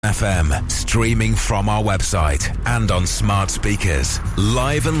FM, streaming from our website and on smart speakers.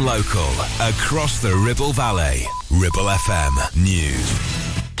 Live and local, across the Ribble Valley. Ribble FM News.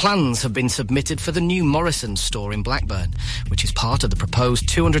 Plans have been submitted for the new Morrison's store in Blackburn, which is part of the proposed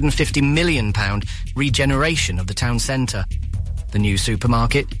 £250 million regeneration of the town centre. The new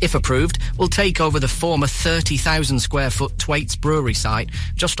supermarket, if approved, will take over the former 30,000 square foot Thwaites Brewery site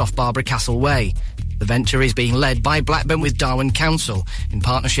just off Barbara Castle Way. The venture is being led by Blackburn with Darwen Council in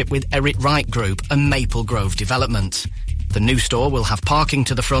partnership with Eric Wright Group and Maple Grove Development. The new store will have parking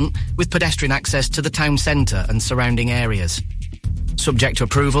to the front with pedestrian access to the town centre and surrounding areas. Subject to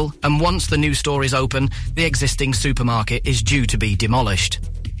approval, and once the new store is open, the existing supermarket is due to be demolished.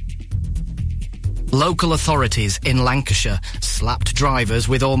 Local authorities in Lancashire slapped drivers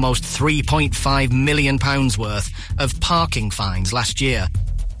with almost £3.5 million worth of parking fines last year.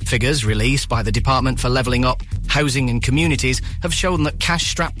 Figures released by the Department for Levelling Up, Housing and Communities have shown that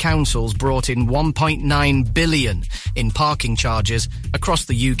cash-strapped councils brought in £1.9 billion in parking charges across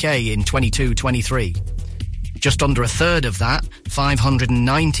the UK in 22-23. Just under a third of that,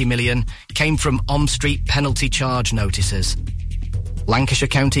 £590 million, came from on-street penalty charge notices. Lancashire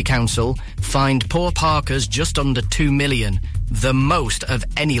County Council fined poor parkers just under £2 million, the most of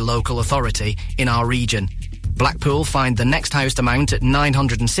any local authority in our region. Blackpool fined the next highest amount at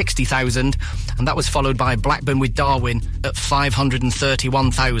 £960,000, and that was followed by Blackburn with Darwen at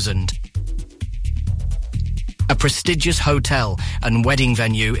 £531,000. A prestigious hotel and wedding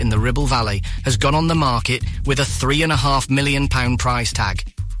venue in the Ribble Valley has gone on the market with a £3.5 million price tag.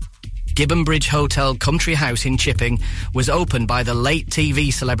 Gibbon Bridge Hotel Country House in Chipping was opened by the late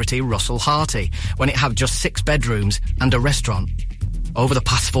TV celebrity Russell Harty when it had just 6 bedrooms and a restaurant. Over the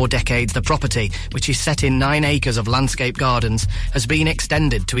past 4 decades, the property, which is set in 9 acres of landscape gardens, has been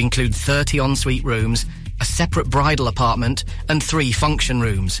extended to include 30 ensuite rooms, a separate bridal apartment and 3 function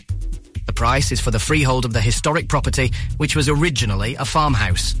rooms. The price is for the freehold of the historic property, which was originally a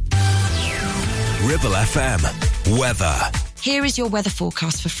farmhouse. Ribble FM. Weather. Here is your weather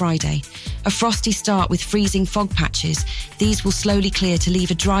forecast for Friday. A frosty start with freezing fog patches. These will slowly clear to leave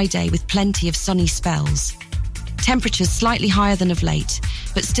a dry day with plenty of sunny spells. Temperatures slightly higher than of late,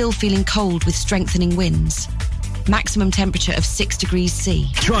 but still feeling cold with strengthening winds. Maximum temperature of 6 degrees C.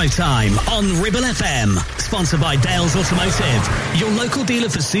 Drive Time on Ribble FM. Sponsored by Dales Automotive, your local dealer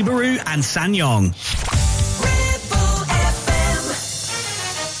for Subaru and SsangYong.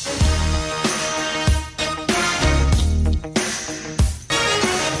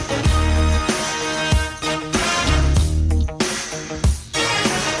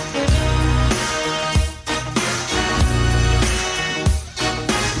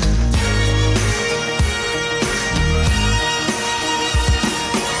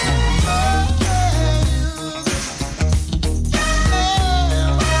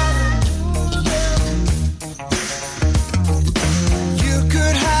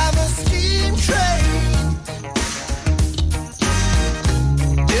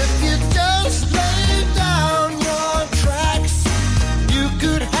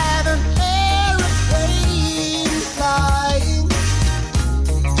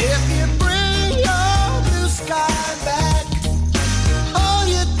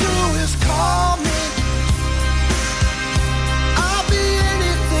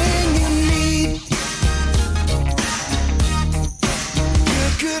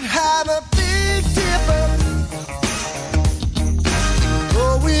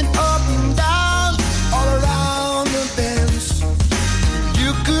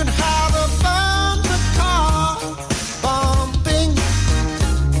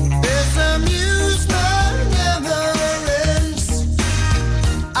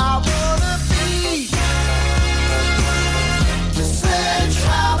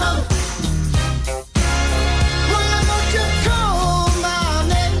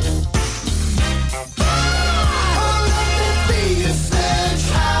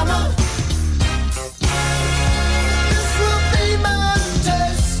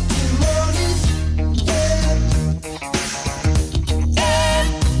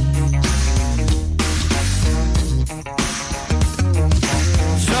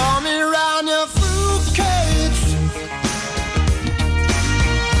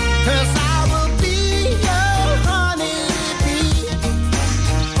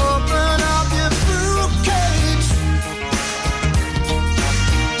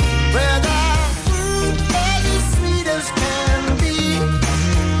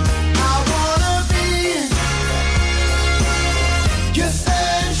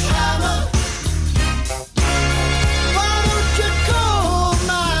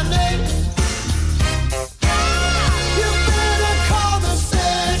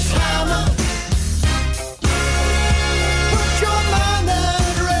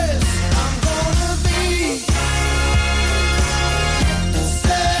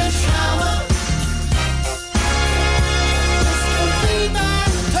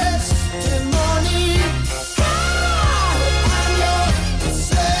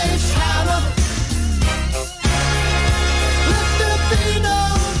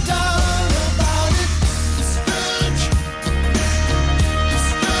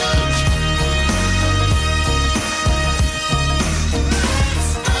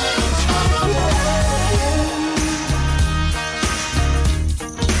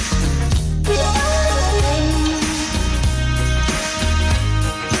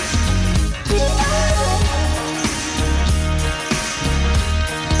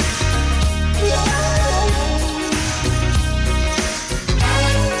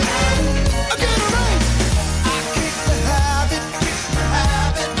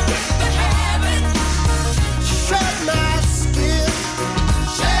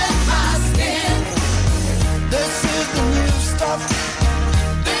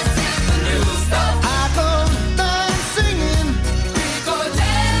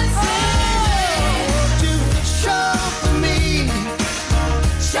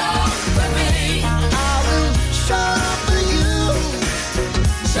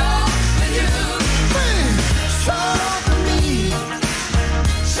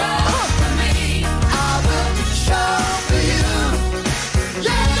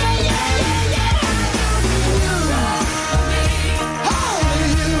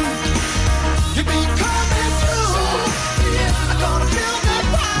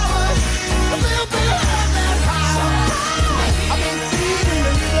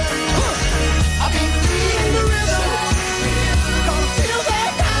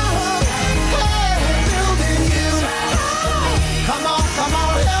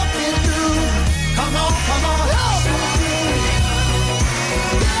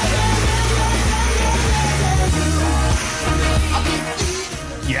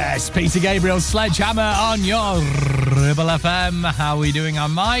 Peter Gabriel's Sledgehammer on your Ribble FM. How are we doing?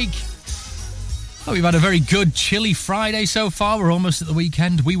 I'm Mike. Oh, we've had a very good chilly Friday so far. We're almost at the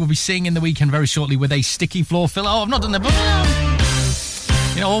weekend. We will be seeing in the weekend very shortly with a sticky floor filler. Oh, I've not done the...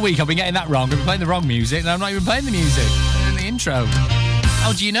 You know, all week I've been getting that wrong. I've been playing the wrong music, and I'm not even playing the music in the intro.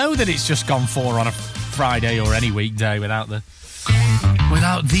 How do you know that it's just gone 4 on a Friday or any weekday without the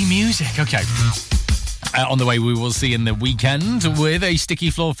music? Okay. On the way, we will see in the weekend with a sticky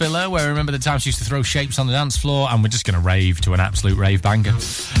floor filler, where I remember the times used to throw shapes on the dance floor, and we're just going to rave to an absolute rave banger.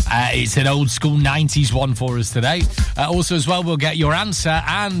 It's an old school 90s one for us today. Also, as well, we'll get your answer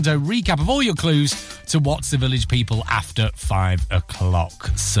and a recap of all your clues to What's the Village People after 5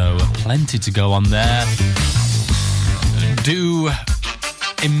 o'clock. So, plenty to go on there. Do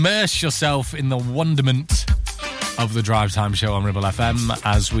immerse yourself in the wonderment of the Drive Time show on Ribble FM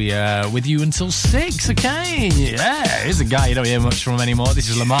as we are with you until 6, okay? Yeah, here's a guy you don't hear much from anymore. This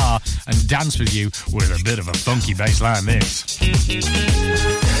is Lamar and Dance With You with a bit of a funky bass line, this.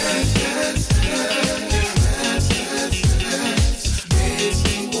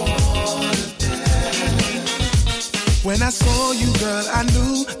 When I saw you, girl, I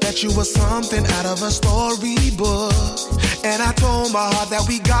knew that you were something out of a storybook. And I told my heart that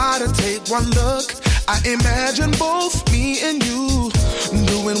we gotta take one look. I imagine both me and you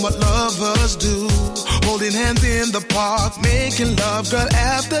doing what lovers do, holding hands in the park, making love, girl,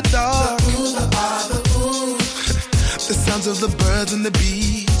 after dark. The ooh, the ah, the ooh. The sounds of the birds and the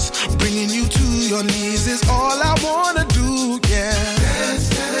bees, bringing you to your knees is all I wanna do, yeah. Dance,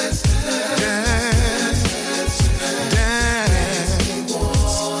 dance, dance, dance, dance, dance.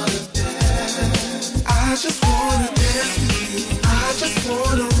 I just wanna dance with you. I just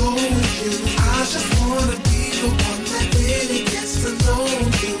wanna roll with you. I just wanna be the one that really gets to know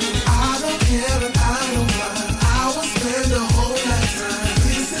you. I don't care and I don't mind. I will spend a whole lifetime.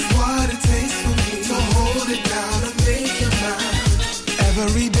 This is what it takes for me to hold it down and make it mine.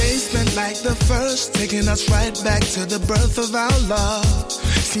 Every day spent like the first, taking us right back to the birth of our love.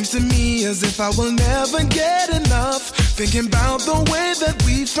 Seems to me as if I will never get enough. Thinking about the way that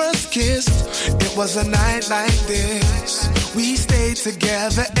we first kissed. It was a night like this. We stayed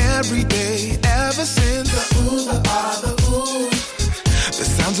together every day ever since. The ooh, the ah, the ooh. The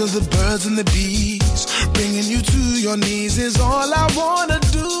sounds of the birds and the bees, bringing you to your knees is all I wanna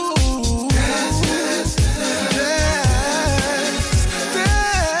do. Dance, dance, dance,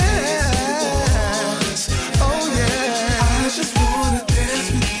 dance, dance. Oh yeah. I just wanna dance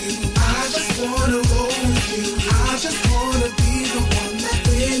with you. I just wanna roll with you. I just wanna be the one that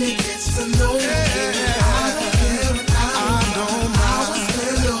really gets to know you.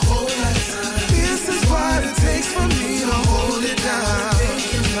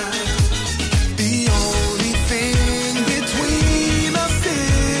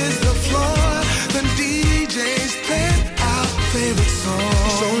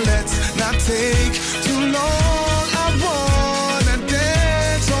 Take too long, I wanna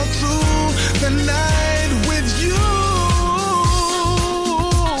dance all through the night with you.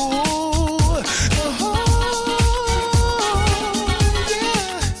 Oh,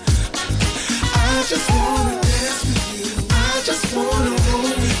 yeah. I just wanna dance with you. I just wanna roll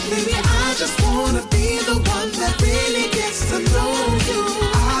with you. Baby, I just wanna be the one that really gets to know you.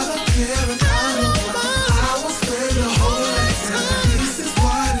 I don't care and I don't mind. I will spend a whole lifetime. This is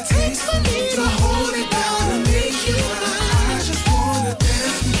what it takes for me to hold it down and make you mine. I just wanna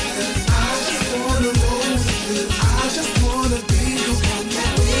dance with you. I just wanna roll with you. I just wanna be the one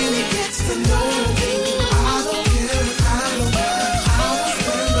that really gets to know you. I don't care if I don't mind. I will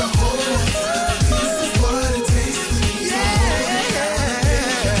spend the whole lifetime. This is what it takes for me to hold it down and make you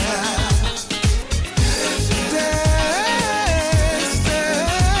mine. Dance,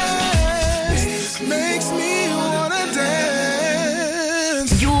 dance, makes me wanna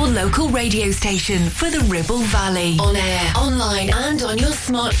dance. Your local radio station for the Ribble Valley. On air, online and on your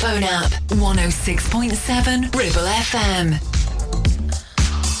smartphone app. 106.7 Ribble FM.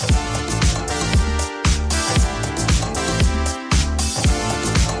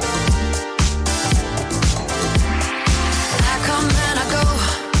 I come and I go.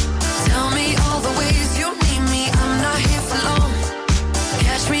 Tell me all the ways you need me. I'm not here for long.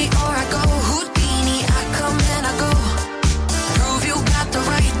 Catch me or I go Houdini. I come and I go. Prove you got the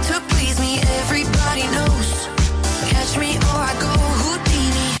right to please me. Everybody knows. Catch me or I go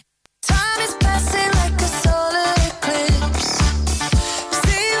Houdini. Time is passing like a solar eclipse.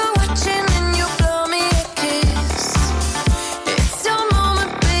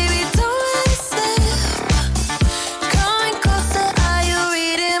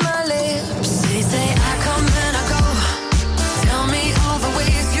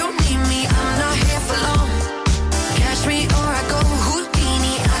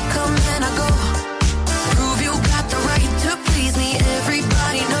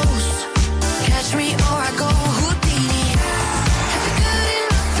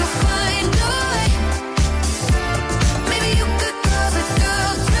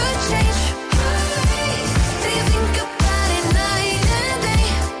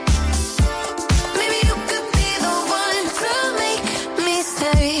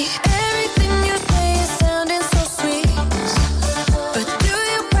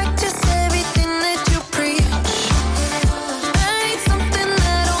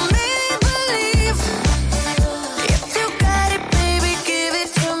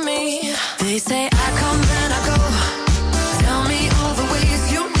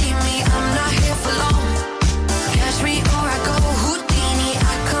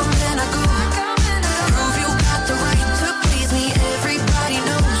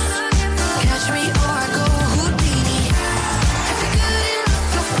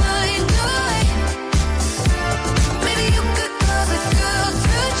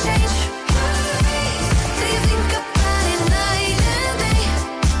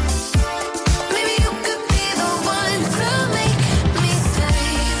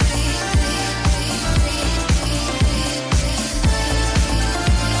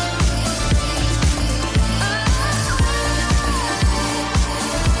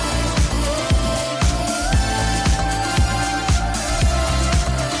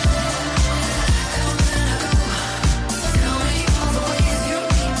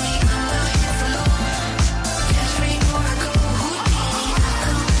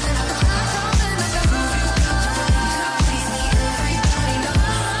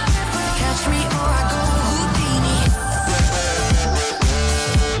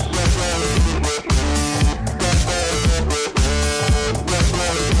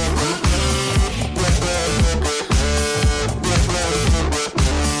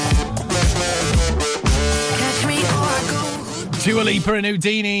 Dua Lipa and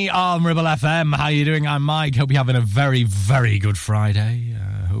Houdini on Ribble FM. How you doing? I'm Mike. Hope you're having a very, very good Friday.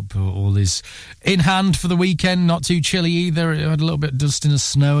 Hope all is in hand for the weekend. Not too chilly either. It had a little bit of dust in the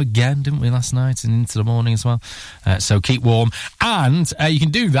snow again, didn't we, last night and into the morning as well. So keep warm. And you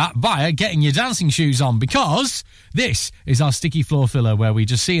can do that via getting your dancing shoes on, because this is our Sticky Floor Filler, where we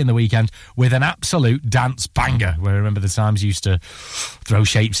just see in the weekend with an absolute dance banger. Where I remember the times you used to throw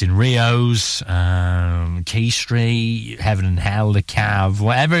shapes in Rios, Key Street, Heaven and Hell, the Cav,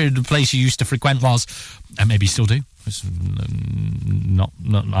 whatever the place you used to frequent was, and maybe still do. I'm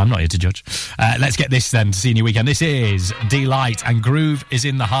not here to judge. Let's get this then to see in your weekend. This is Delight and Groove is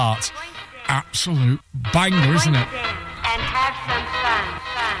in the Heart. Absolute banger, isn't it? And have some fun.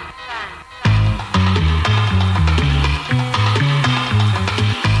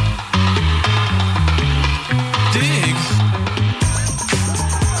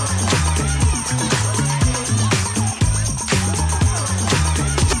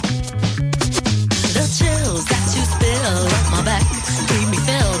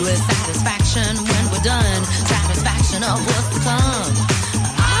 When we're done, satisfaction of what's to come.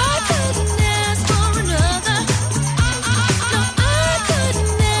 I couldn't ask for another. No, I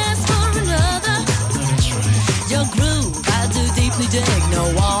couldn't ask for another. That's right. Your groove, I do deeply dig. No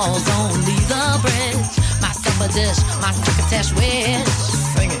walls, only the bridge. My supper dish, my crocketesh wish.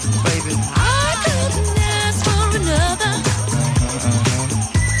 Sing it, baby. I couldn't ask for another.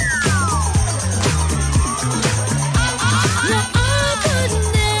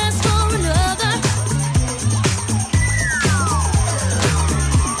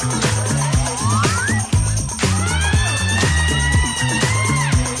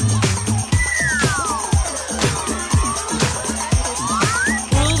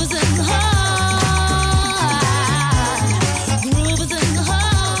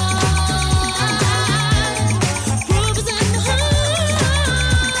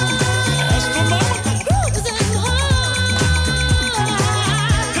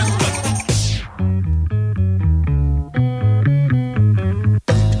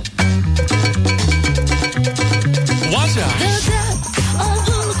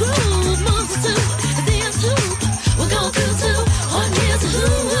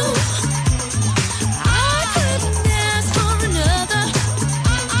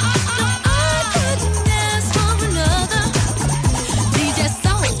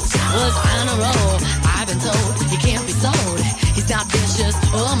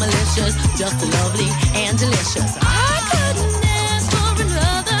 Just lovely and delicious. I couldn't ask for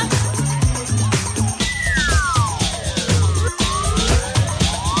another.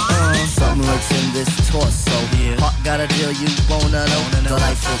 Something lurks in this torso. Heart got a deal you wanna know.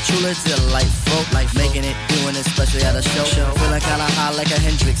 Delightful, truly delightful. Making it, doing it, especially at a show. Feeling kinda high like a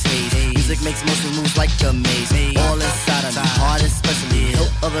Hendrix haze. Music makes motion moves like a maze. All inside of me, heart especially.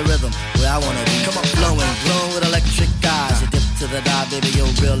 Hilt of the rhythm, where I wanna be. Come on, flowing, glowing with electric eyes. You dip to the dive, baby,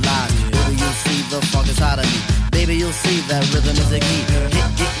 you'll realize. Baby, you'll see the funk inside of me. Baby, you'll see that rhythm is a key.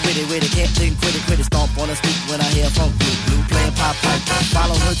 Get with it, can't think, quit it. Stomp on the street when I hear funk blue. Playing pop pipe,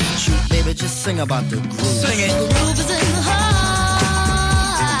 follow her to shoot. Baby, just sing about the groove. Sing it. The groove is in the heart.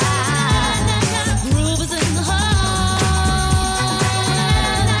 Groove is in the heart.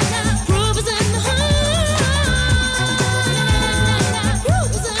 Groove is in the heart.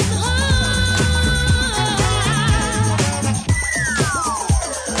 Groove is in the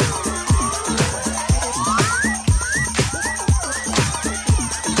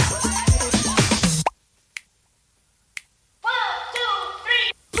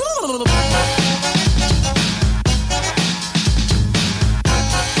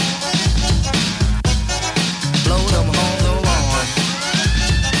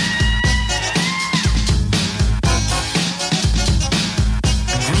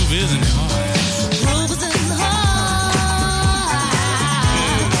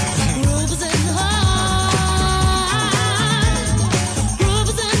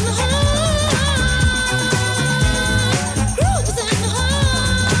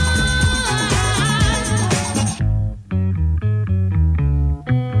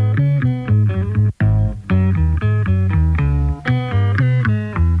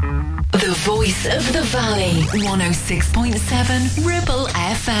of the Valley, 106.7 Ribble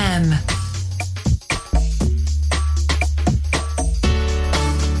FM.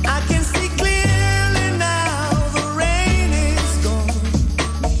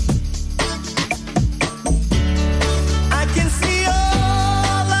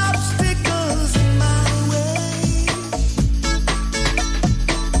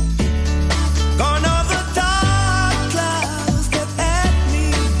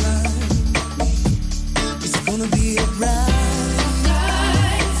 Gonna be a ride.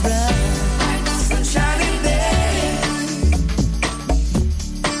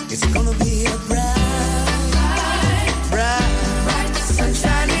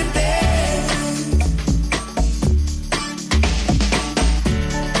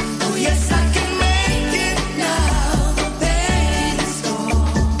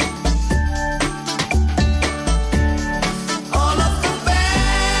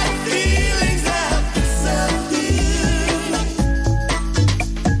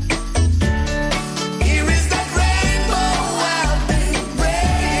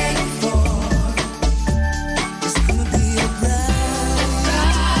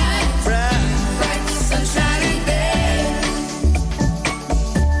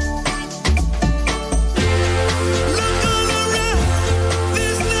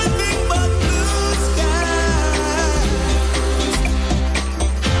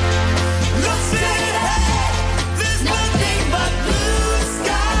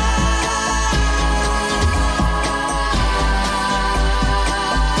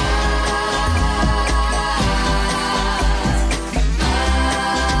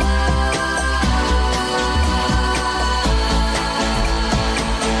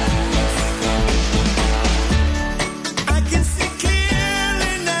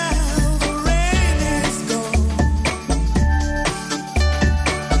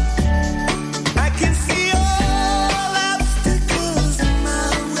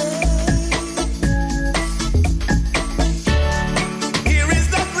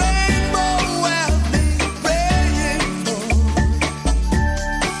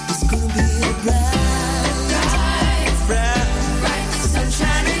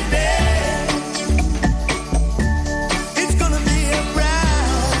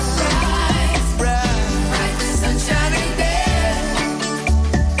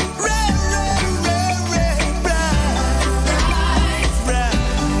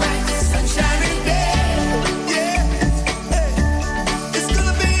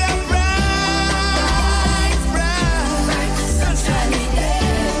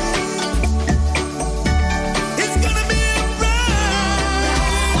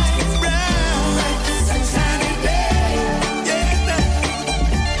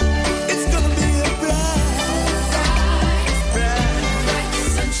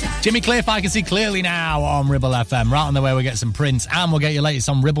 Jimmy Cliff, I Can See Clearly Now on Ribble FM. Right on the way, we'll get some Prince and we'll get your latest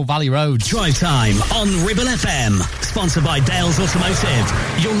on Ribble Valley Road. Drive Time on Ribble FM. Sponsored by Dales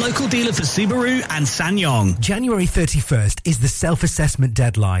Automotive, your local dealer for Subaru and SsangYong. January 31st is the self-assessment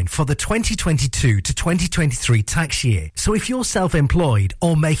deadline for the 2022 to 2023 tax year. So if you're self-employed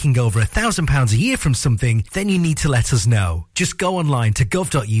or making over £1,000 a year from something, then you need to let us know. Just go online to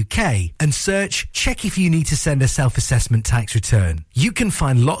gov.uk and search, check if you need to send a self-assessment tax return. You can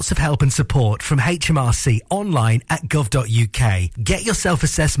find lots of help and support from HMRC online at gov.uk. Get your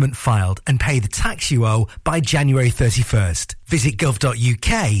self-assessment filed and pay the tax you owe by January 31st. Visit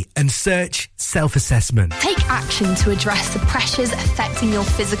gov.uk and search self-assessment. Take action to address the pressures affecting your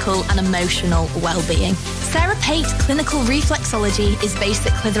physical and emotional well-being. Sarah Pate Clinical Reflexology is based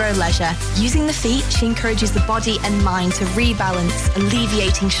at Clitheroe Leisure. Using the feet, she encourages the body and mind to rebalance,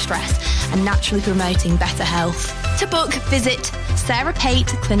 alleviating stress and naturally promoting better health. To book, visit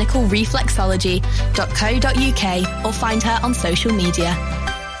sarahpateclinicalreflexology.co.uk or find her on social media.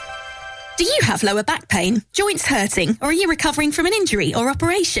 Do you have lower back pain, joints hurting, or are you recovering from an injury or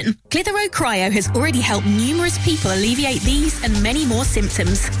operation? Clitheroe Cryo has already helped numerous people alleviate these and many more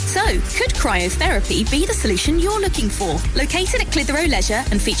symptoms. So, could cryotherapy be the solution you're looking for? Located at Clitheroe Leisure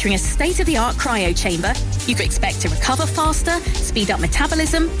and featuring a state-of-the-art cryo chamber, you can expect to recover faster, speed up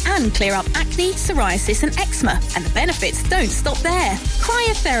metabolism, and clear up acne, psoriasis, and eczema. And the benefits don't stop there.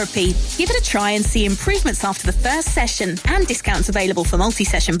 Cryotherapy. Give it a try and see improvements after the first session, and discounts available for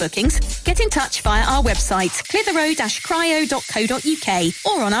multi-session bookings. Get in touch via our website,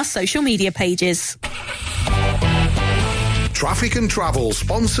 clitheroe-cryo.co.uk, or on our social media pages. Traffic and Travel,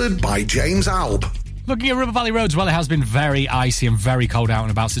 sponsored by James Alb. Looking at Ribble Valley Roads, well, it has been very icy and very cold out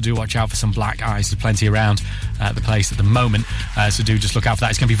and about, so do watch out for some black ice. There's plenty around the place at the moment, so do just look out for that.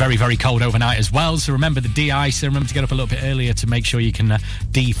 It's going to be very, very cold overnight as well, so remember the de-ice. Remember to get up a little bit earlier to make sure you can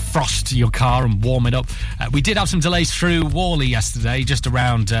defrost your car and warm it up. We did have some delays through Worley yesterday, just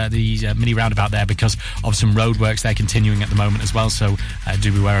around the mini roundabout there, because of some roadworks they're continuing at the moment as well, so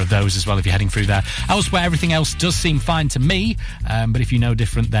do be aware of those as well if you're heading through there. Elsewhere, everything else does seem fine to me, but if you know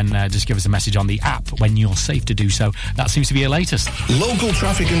different, then just give us a message on the app when you're safe to do so. That seems to be your latest. Local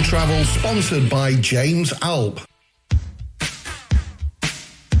Traffic and Travel, sponsored by James Alb.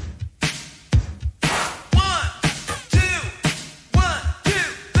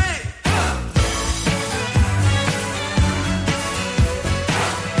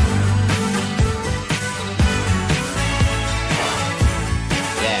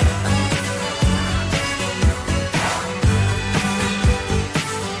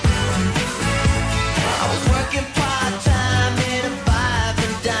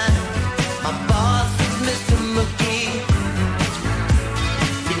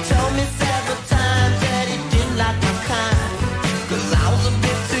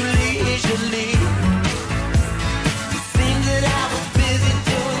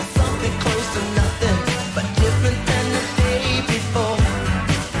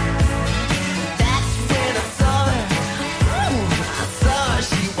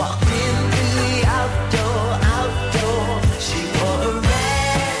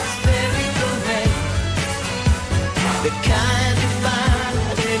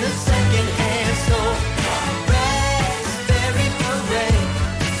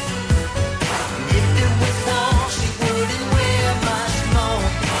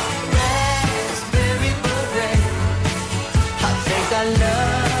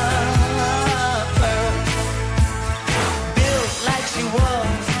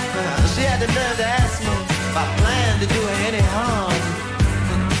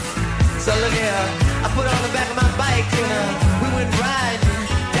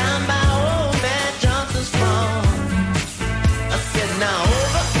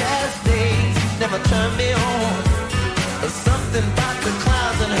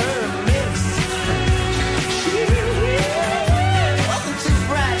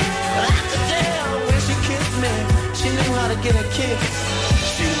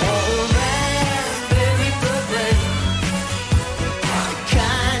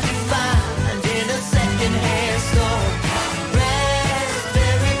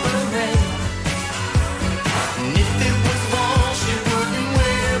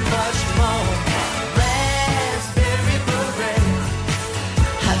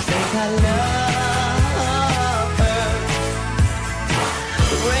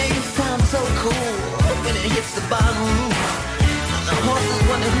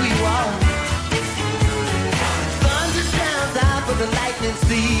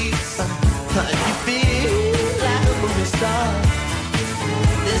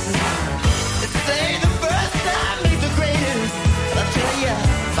 This ain't the first time, ain't the greatest. But I tell ya,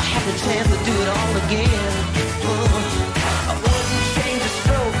 if I had the chance to do it all again. I wouldn't change a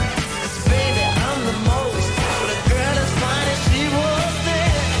stroke, 'cause baby, I'm the most. But a girl as fine as she was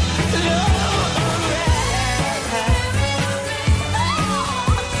then, Lord,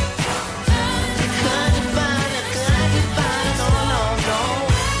 could you find it, no, no, no.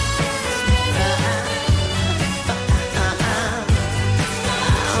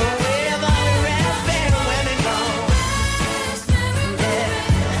 Where have all the raspberry women gone?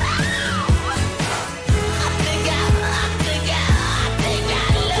 I think I love.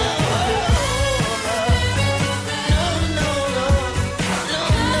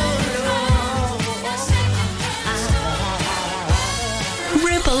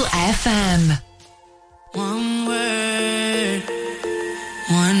 Ribble FM. One word,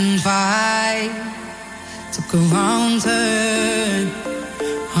 one vibe, took a wrong turn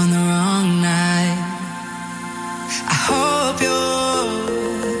on the wrong night. I hope you're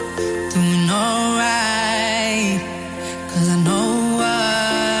doing alright, 'cause I know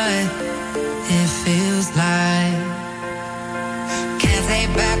what it feels like. Can't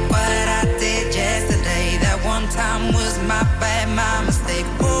take back what I did yesterday. That one time was my bad, my mistake.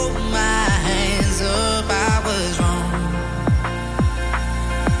 Hold my hands up, I was wrong.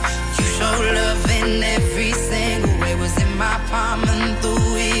 You show love in every single way. Was in my palm and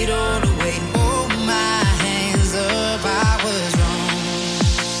threw it all away. Hold my hands up, I was wrong.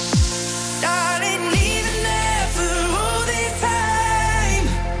 Darling, even after all this time,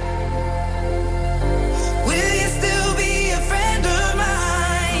 will you still be a friend of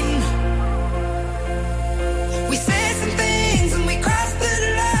mine? We said some things and we crossed the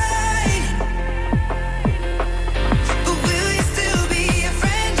line, but will you still be a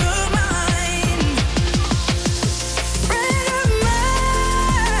friend of mine? Friend of mine,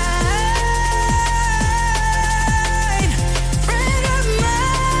 friend of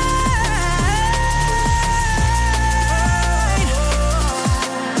mine.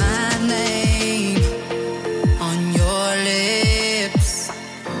 My name on your lips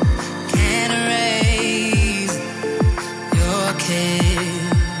can't erase your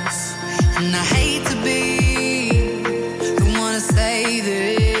kiss, and I hate to be the one to say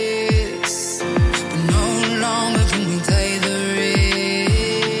this, but no longer can we take the risk.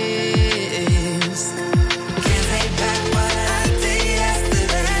 Can't take back what I did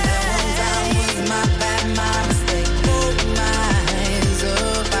yesterday. That one time was my bad, my mistake. Hold my hands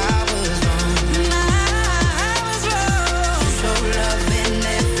up, I was wrong. I was wrong. You show love in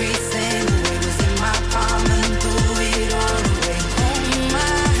every single way. Was in my palm and threw it all away. Hold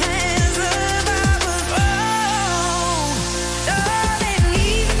my hands up, I was wrong. Darling,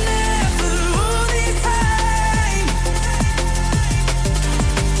 even after all this time,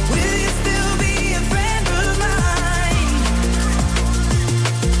 will you still be a friend of mine?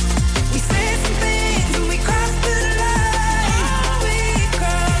 We said some things and we crossed the line. We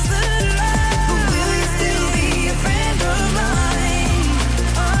crossed the line. But will you still be a friend of mine?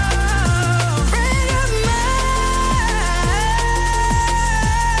 Oh, friend of mine,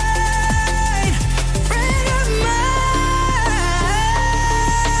 friend of mine.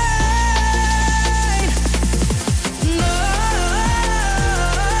 No,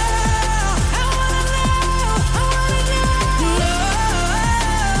 I wanna know, no,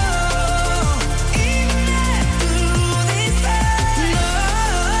 even after all this time. No,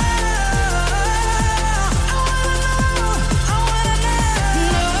 I wanna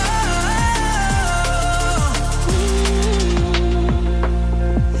know,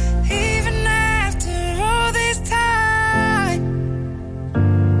 even after all this time,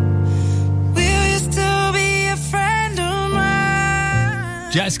 will you still be a friend of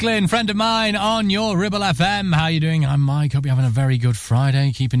mine? Jess Glynn, friend of mine on your Ribble FM. How you doing? I'm Mike. Hope you're having a very good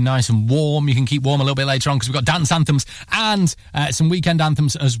Friday. Keeping nice and warm. You can keep warm a little bit later on because we've got dance anthems and some weekend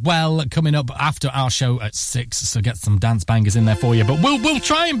anthems as well coming up after our show at 6. So get some dance bangers in there for you. But we'll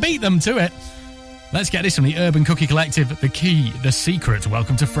try and beat them to it. Let's get this from the Urban Cookie Collective. The Key, The Secret.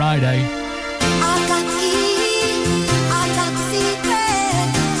 Welcome to Friday.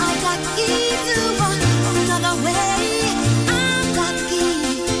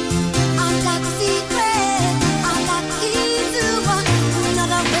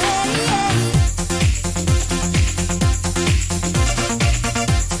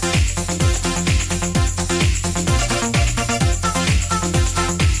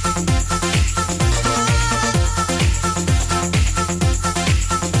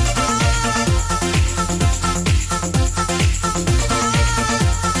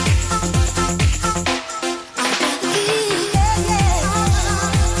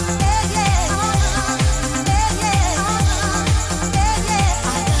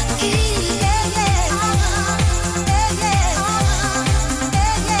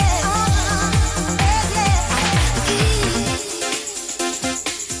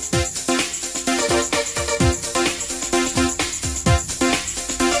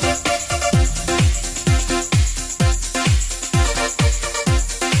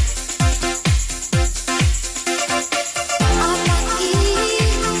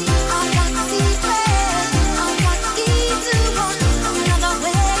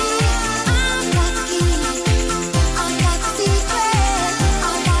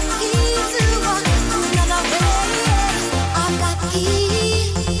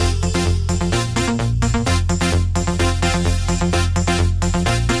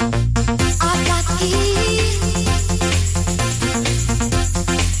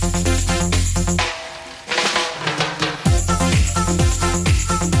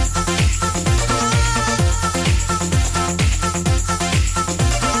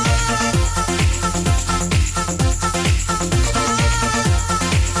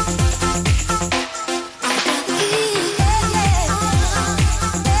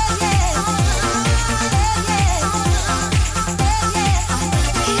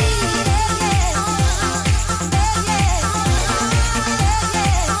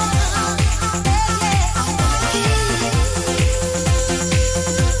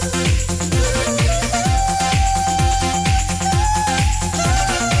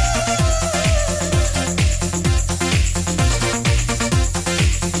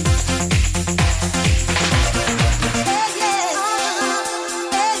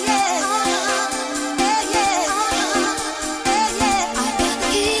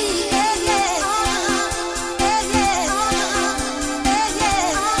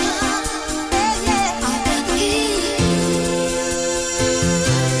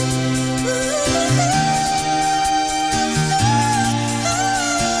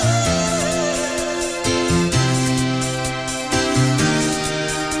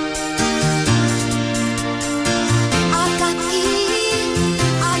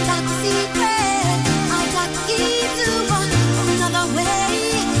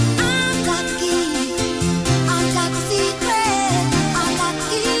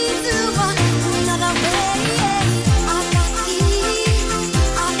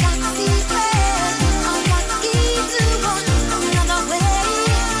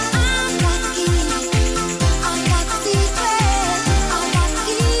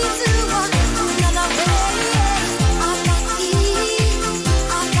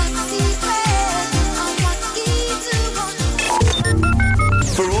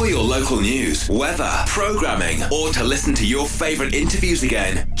 your local news, weather, programming, or to listen to your favourite interviews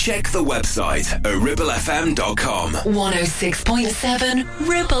again, check the website at ribblefm.com. 106.7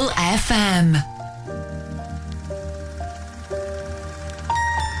 Ribble FM.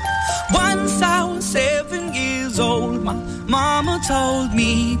 Once I was 7 years old, my mama told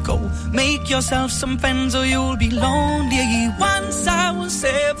me, go make yourself some friends or you'll be lonely. Once I was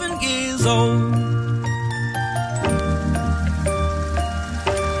 7 years old.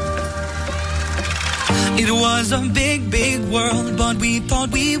 It was a big, big world, but we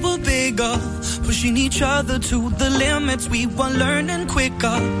thought we were bigger. Pushing each other to the limits, we were learning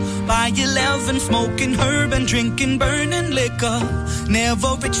quicker. By 11, smoking herb and drinking burning liquor.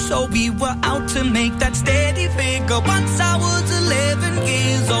 Never rich, so we were out to make that steady figure. Once I was 11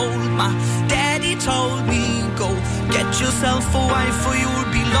 years old, my daddy told me, go get yourself a wife or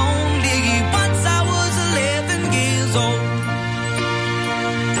you'll be lonely. Once I was 11 years old.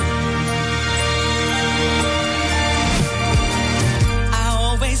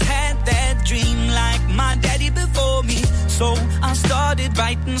 My daddy before me, so I started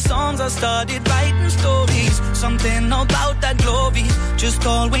writing songs, I started writing stories. Something about that glory just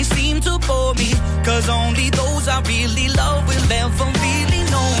always seemed to bore me, cause only those I really love will ever really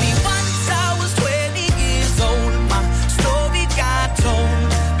know me. Once I was 20 years old, my story got told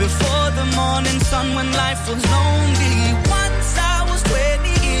before the morning sun when life was lonely. Once I was 20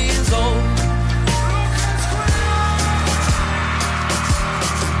 years old.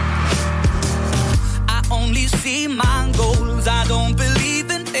 Only see my goals, I don't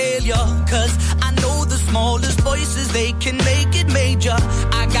believe in failure, cause I know the smallest voices, they can make it major.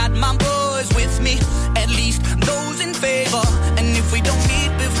 I got my boys with me, at least those in favor. And if we don't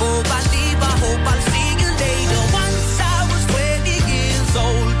meet before I leave, I hope I'll see you later. Once I was 20 years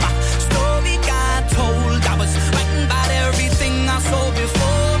old, my story got told. I was writing about everything I saw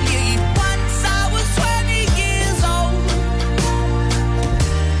before me. Once I was 20 years old.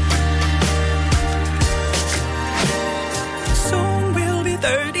 Soon we'll be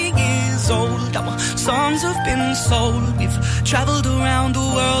 30 years old. Our songs have been sold. We've traveled around the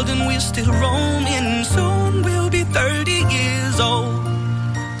world and we're still roaming. Soon we'll be 30 years old.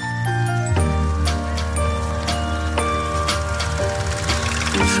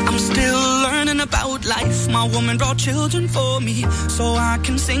 I'm still learning about life. My woman brought children for me, so I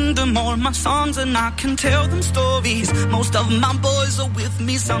can sing them all my songs and I can tell them stories. Most of my boys are with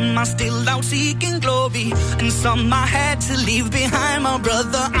me, some are still out seeking glory, and some I had to leave behind. My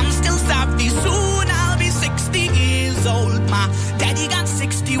brother, I'm still sorry. Soon I'll be 60 years old. My daddy got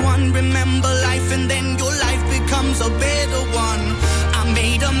 61. Remember life and then your life becomes a better one. I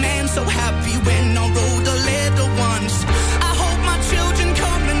made a man so happy when I wrote a letter once. I hope my children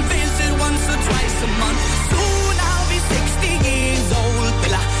come and visit once or twice a month. Soon I'll be 60 years old.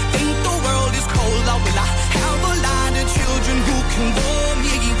 Will I think the world is cold, or will I have a lot of children who can warm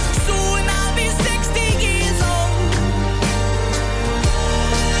me? Soon I'll be 60 years old.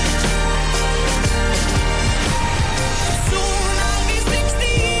 Soon I'll be 60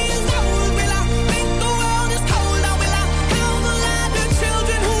 years old. Will I think the world is cold, or will I have a lot of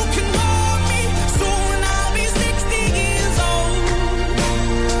children who can warm me? Soon I'll be 60 years old.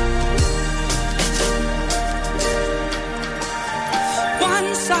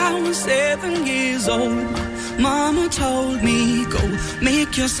 Once I was 7 years old, Mama told me, go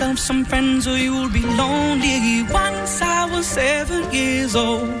make yourself some friends or you'll be lonely. Once I was 7 years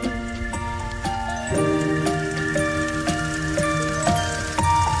old.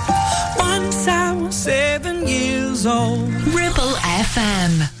 Once I was 7 years old. Ribble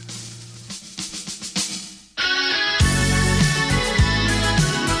FM.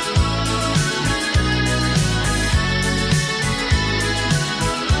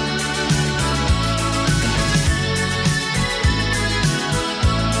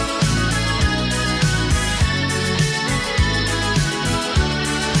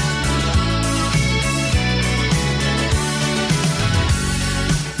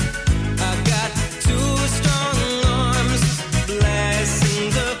 I got two strong arms, blessing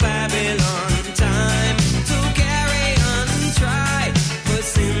the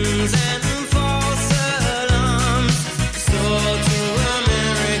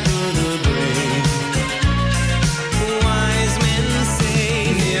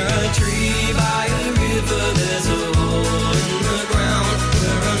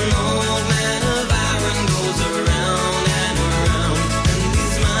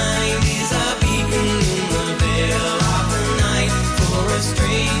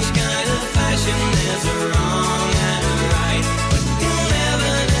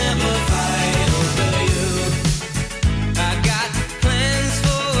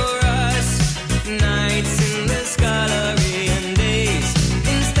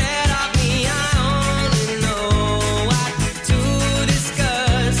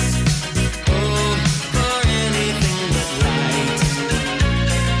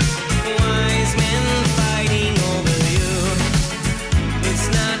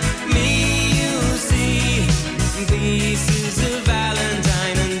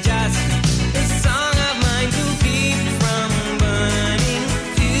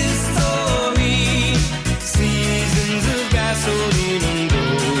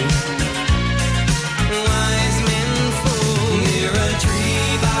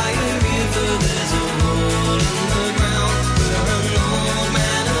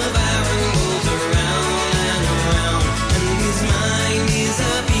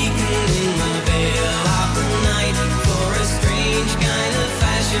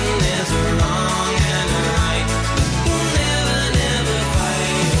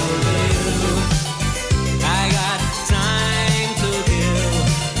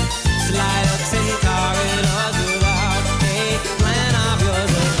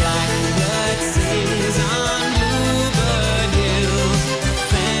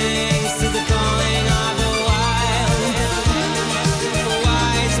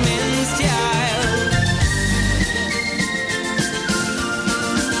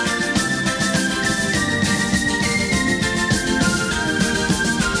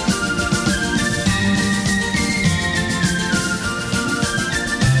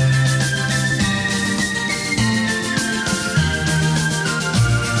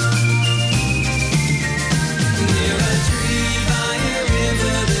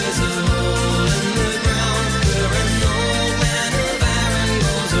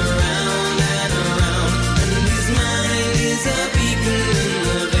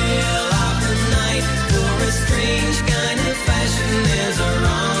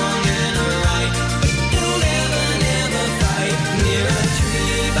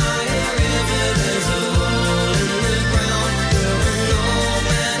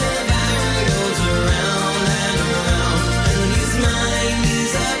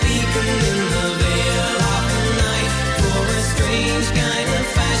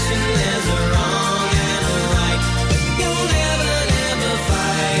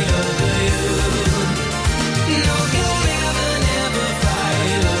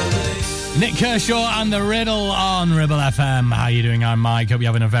Nick Kershaw and the Riddle on Ribble FM. How are you doing? I'm Mike. Hope you're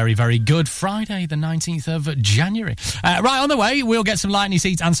having a very, very good Friday, the 19th of January. Right, on the way, we'll get some Lightning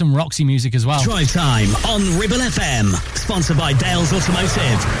Seats and some Roxy music as well. Drive Time on Ribble FM. Sponsored by Dales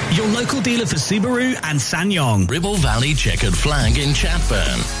Automotive, your local dealer for Subaru and SsangYong. Ribble Valley Checkered Flag in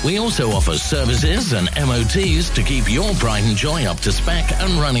Chatburn. We also offer services and MOTs to keep your pride and joy up to spec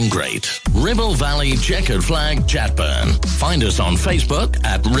and running great. Ribble Valley Checkered Flag, Chatburn. Find us on Facebook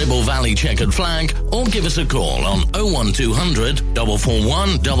at Ribble Valley Checkered Flag or give us a call on 01200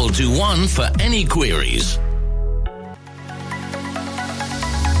 441 221 for any queries.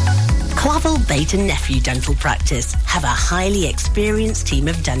 Clavel Bait & Nephew Dental Practice have a highly experienced team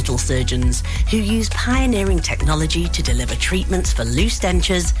of dental surgeons who use pioneering technology to deliver treatments for loose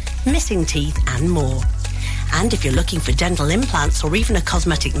dentures, missing teeth and more. And if you're looking for dental implants or even a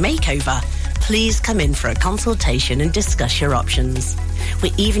cosmetic makeover, please come in for a consultation and discuss your options.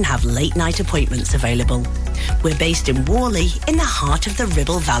 We even have late night appointments available. We're based in Worley in the heart of the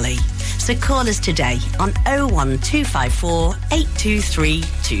Ribble Valley. So call us today on 01254 823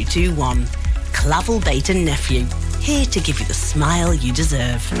 221. Clavel Bait & Nephew, here to give you the smile you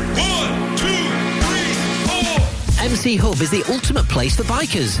deserve. 1, 2, 3, 4. MC Hub is the ultimate place for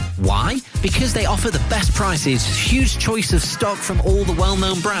bikers. Why? Because they offer the best prices, huge choice of stock from all the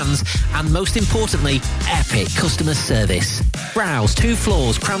well-known brands, and most importantly, epic customer service. Browse 2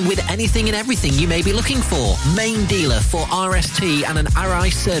 floors crammed with anything and everything you may be looking for. Main dealer for RST and an RI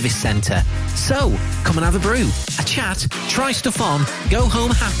service centre. So, come and have a brew, a chat, try stuff on, go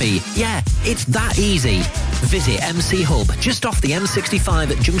home happy. Yeah, it's that easy. Visit MC Hub just off the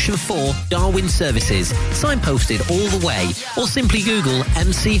M65 at Junction 4, Darwin Services. Signposted all the way, or simply Google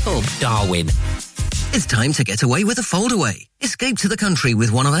MC Hub Darwin. It's time to get away with a foldaway. Escape to the country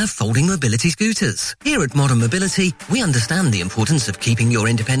with one of our folding mobility scooters. Here at Modern Mobility, we understand the importance of keeping your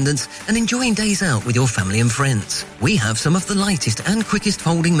independence and enjoying days out with your family and friends. We have some of the lightest and quickest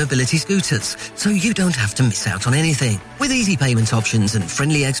folding mobility scooters, so you don't have to miss out on anything. With easy payment options and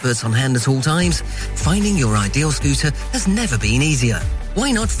friendly experts on hand at all times, finding your ideal scooter has never been easier.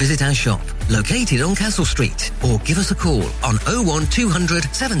 Why not visit our shop, located on Castle Street, or give us a call on 01200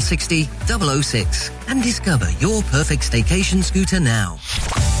 760 006 and discover your perfect staycation scooter now.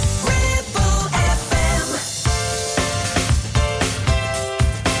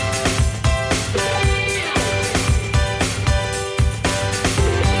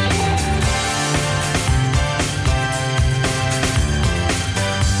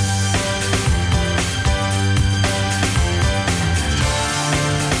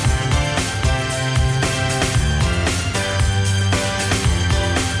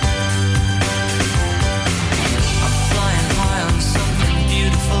 Flying high on something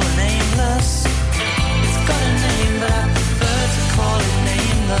beautiful.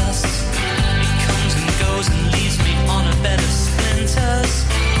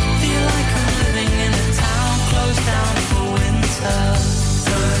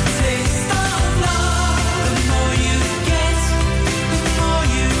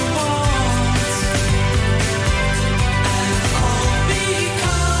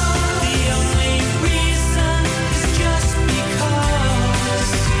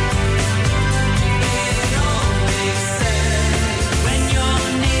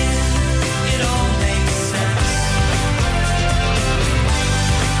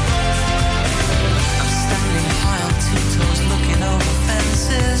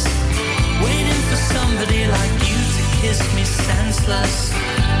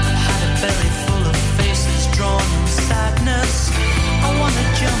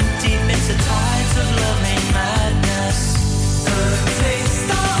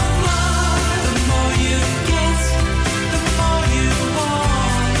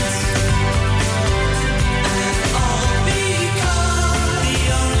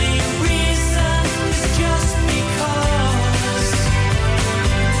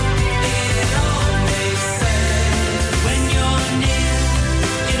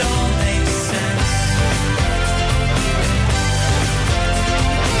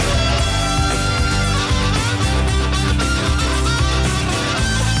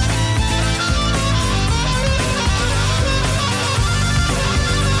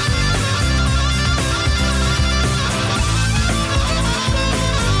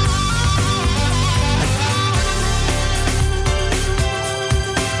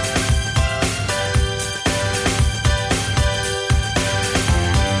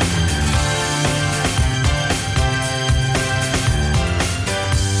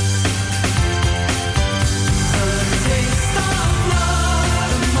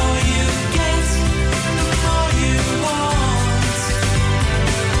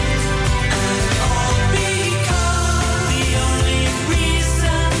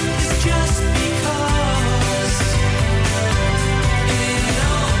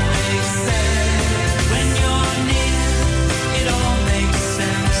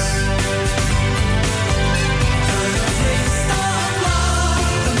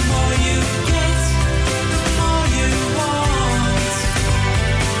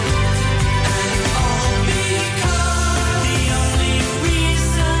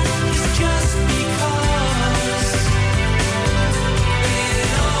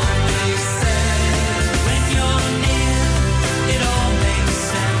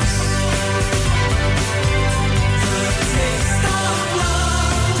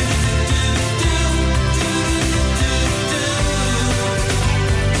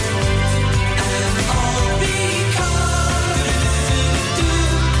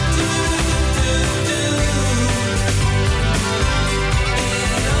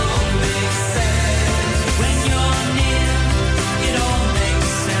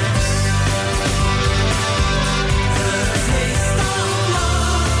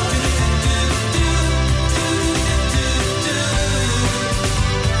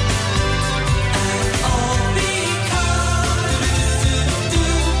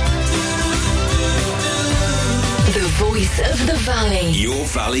 Valley. Your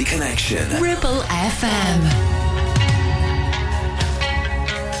Valley Connection. Ribble FM.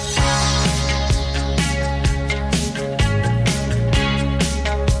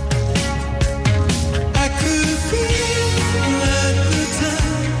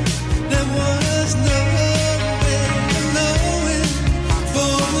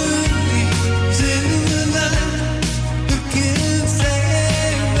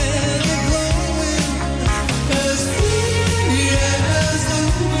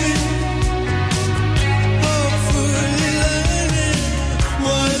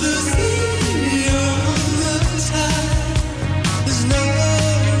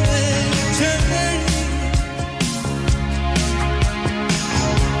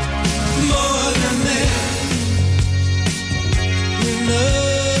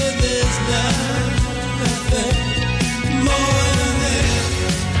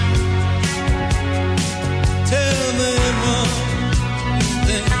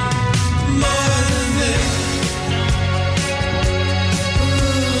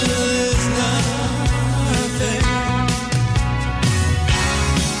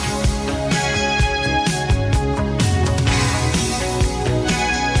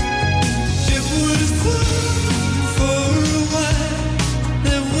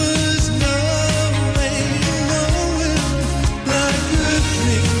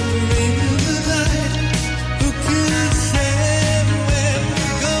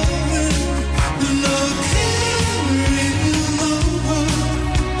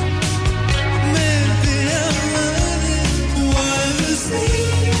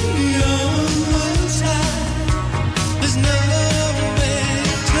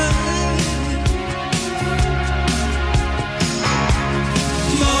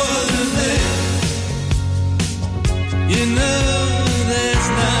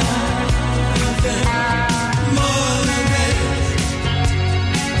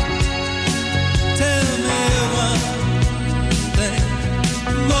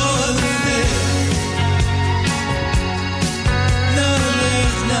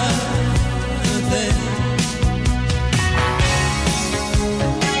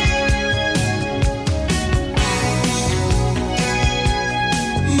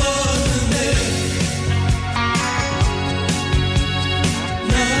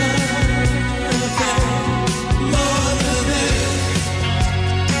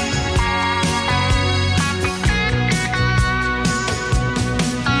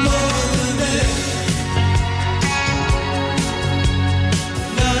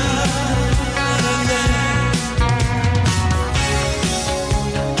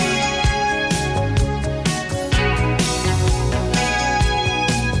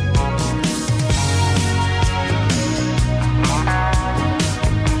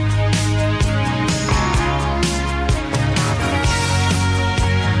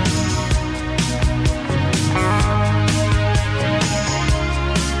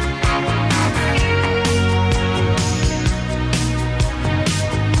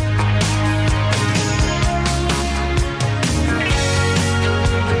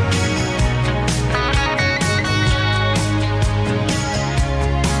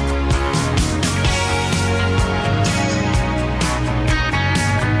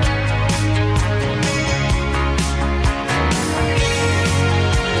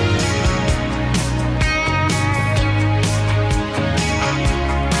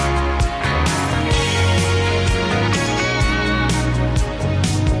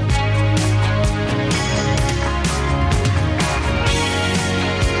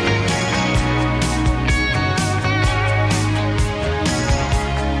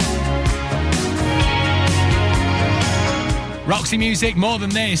 Roxy Music, More Than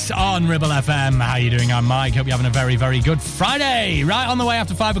This on Ribble FM. How are you doing? I'm Mike. Hope you're having a very, very good Friday. Right on the way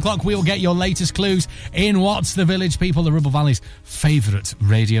after 5 o'clock, we'll get your latest clues in What's the Village, people, the Ribble Valley's favourite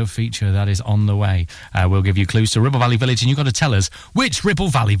radio feature that is on the way. We'll give you clues to Ribble Valley Village, and you've got to tell us which Ribble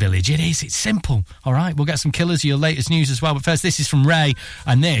Valley village it is. It's simple, all right? We'll get some killers, your latest news as well. But first, this is from Ray,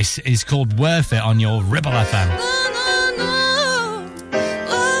 and this is called Worth It on your Ribble FM.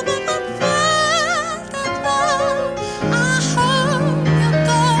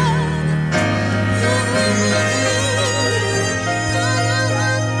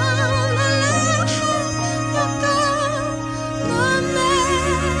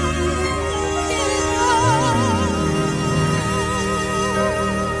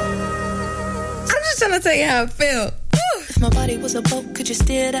 Trying to tell you how I feel. If my body was a boat, could you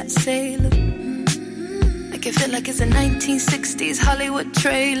steer that sailor? Make it feel like it's a 1960s Hollywood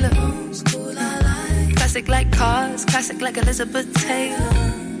trailer. Classic like cars, classic like Elizabeth Taylor.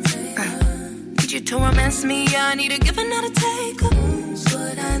 need you to romance me. I need a give and not a take.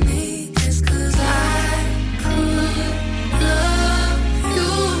 What I need is 'cause I could love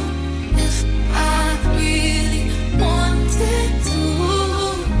you if I really wanted to.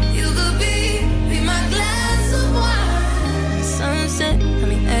 You could be my glass of wine. Sunset, I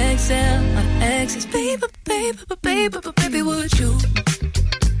mean exhale, not exes. Baby, baby, would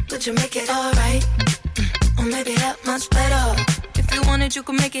you make it alright? Or maybe that much better. If you wanted, you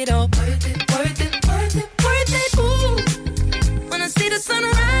could make it all worth it, worth it, worth it, worth it. Ooh, when I see the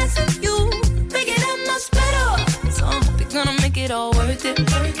sunrise and you make it that much better. So I hope you're gonna make it all worth it,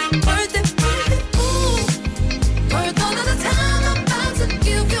 worth it, worth it, worth it. Ooh, worth all of the time I'm about to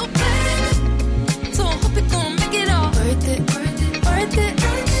give you, baby. So I hope you're gonna make it all worth it, worth it, worth it,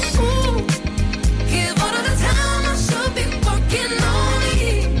 worth it. Ooh, give all of the time I should be working on me.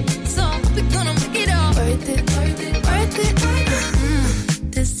 So I hope you're gonna make it all worth it, worth it, worth it, worth it.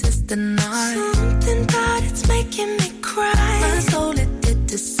 This is the night. Something about it's making me cry. My soul it did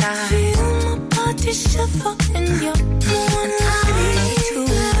decide. Feel my body shiver in your one eye.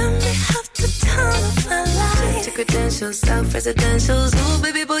 Let me have the time of my life. Check your credentials, self-residentials. Ooh,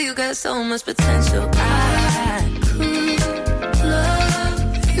 baby boy, you got so much potential. I could love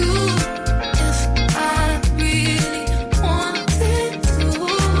you if I really wanted to.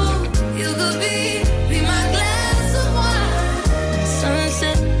 You could be my glass of wine.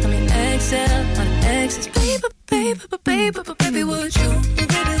 Sunset, I mean exhale, not an exes. Baby, would you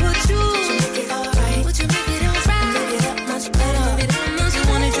make it alright? Would you make it alright? Maybe that much better. Maybe that much you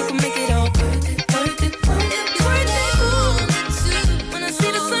wanted, you can make it all worth it, worth it, worth it, worth it. Ooh, when I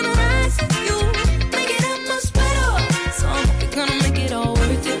see the sunrise, you make it that much better. So I hope you're gonna make it all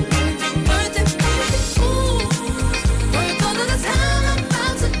worth it, worth it, worth it, worth it. Ooh, worth all of the time I'm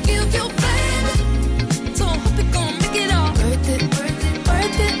about to give you, baby. So I hope you're gonna make it all worth it, worth it,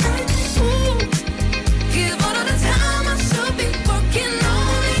 worth it, worth it. Ooh, give all of the time I should be working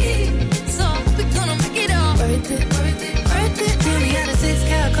on me. So I hope you're gonna make it all worth it, worth it, worth it. Give me out of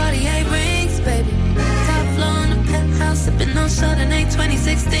 6-carat Cartier rings, baby. Top floor in the penthouse, sipping on Chardonnay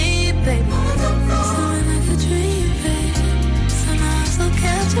 2016, baby. Soaring like a dream, baby. Somehow I'm so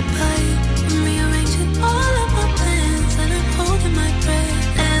captured by you. I'm rearranging all of my plans and I'm holding my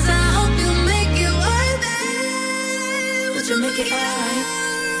breath as I hope you make it worth it. Would you make it alright?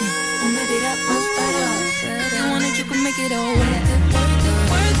 Or maybe that much better. If you wanted, you could make it all worth it, worth it,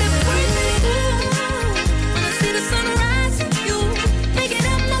 worth it, worth it. Ooh, when I see the sunrise, you make it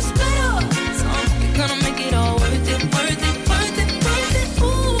that much better. So I hope you're gonna make it all worth it, worth it, worth it, worth it.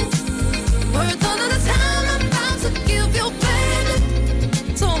 Ooh, worth all of the time I'm about to give you, baby.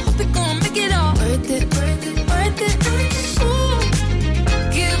 So I hope you're gonna make it all worth it, worth it, worth it, worth it. Ooh,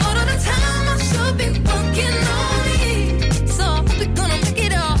 give all of the time I should be working on me. So I hope you're gonna make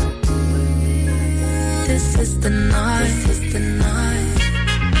it all. This is the night. This is the night.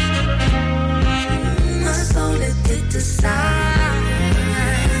 My soul it did decide,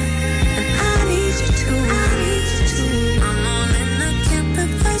 and I need you to. I need you to. I'm all in, I can't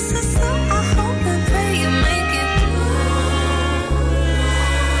reverse it, so I hope and pray you make it.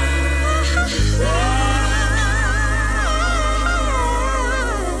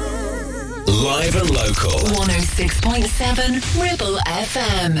 Live and local. 106.7 Ribble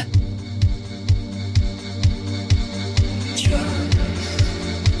FM.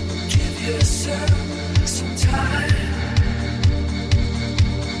 Give yourself some time.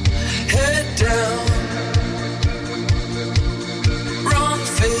 Head down. Wrong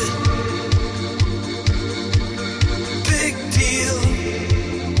fit. Big deal.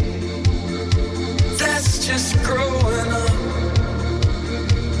 That's just growing up.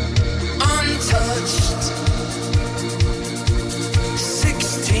 Untouched.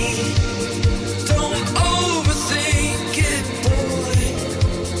 16. Don't overthink it, boy.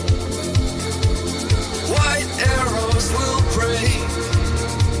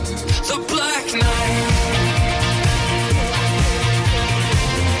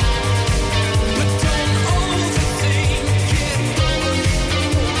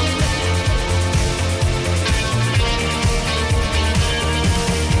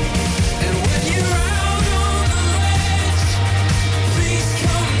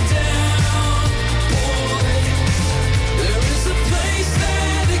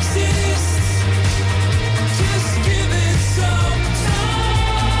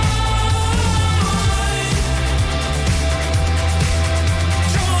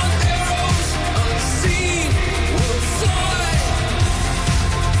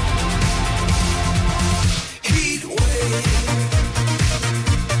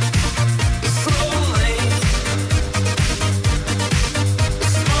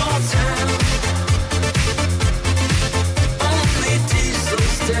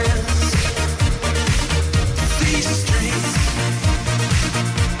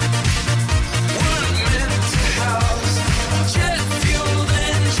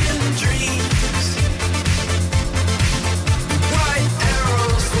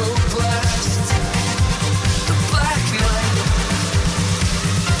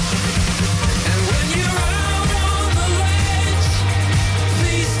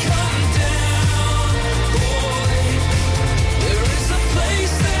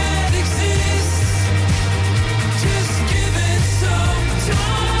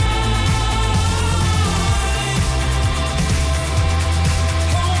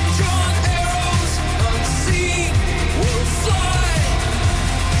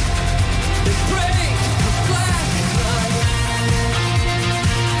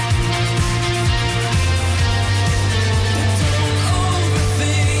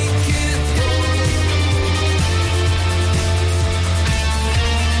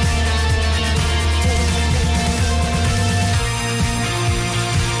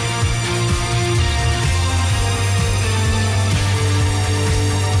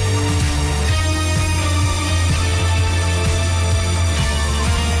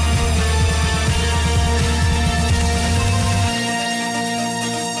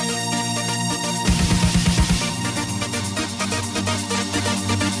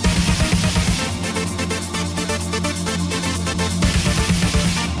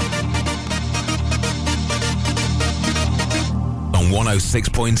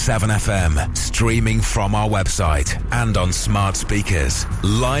 106.7 FM, streaming from our website and on smart speakers.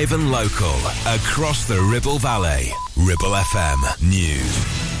 Live and local, across the Ribble Valley. Ribble FM News.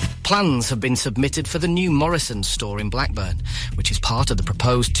 Plans have been submitted for the new Morrison's store in Blackburn, which is part of the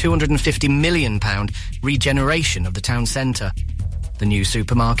proposed £250 million regeneration of the town centre. The new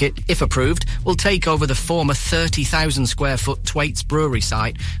supermarket, if approved, will take over the former 30,000 square foot Thwaites Brewery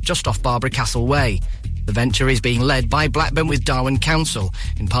site just off Barbara Castle Way. The venture is being led by Blackburn with Darwen Council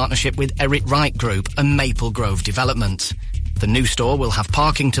in partnership with Eric Wright Group and Maple Grove Development. The new store will have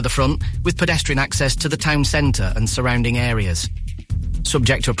parking to the front with pedestrian access to the town centre and surrounding areas.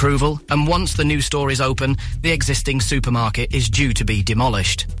 Subject to approval, and once the new store is open, the existing supermarket is due to be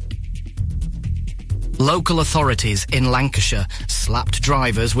demolished. Local authorities in Lancashire slapped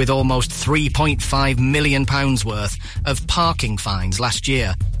drivers with almost £3.5 million worth of parking fines last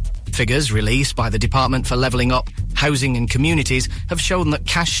year. Figures released by the Department for Levelling Up, Housing and Communities have shown that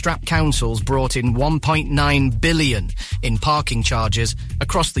cash-strapped councils brought in £1.9 billion in parking charges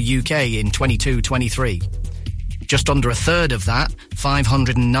across the UK in 22-23. Just under a third of that,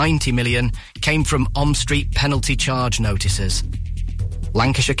 £590 million, came from on-street penalty charge notices.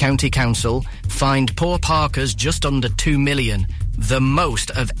 Lancashire County Council fined poor parkers just under £2 million, the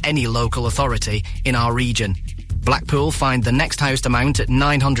most of any local authority in our region. Blackpool fined the next highest amount at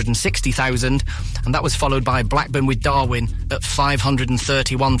 £960,000, and that was followed by Blackburn with Darwen at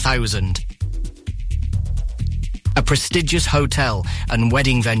 £531,000. A prestigious hotel and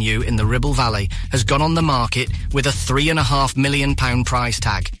wedding venue in the Ribble Valley has gone on the market with a £3.5 million price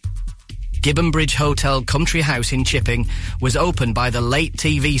tag. Gibbon Bridge Hotel Country House in Chipping was opened by the late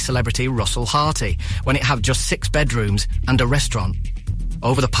TV celebrity Russell Harty when it had just 6 bedrooms and a restaurant.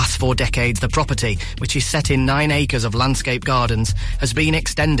 Over the past 4 decades, the property, which is set in 9 acres of landscape gardens, has been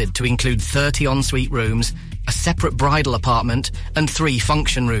extended to include 30 ensuite rooms, a separate bridal apartment and 3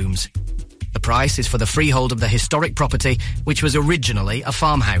 function rooms. The price is for the freehold of the historic property, which was originally a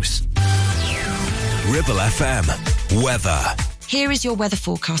farmhouse. Ribble FM. Weather. Here is your weather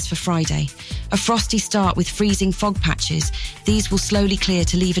forecast for Friday. A frosty start with freezing fog patches. These will slowly clear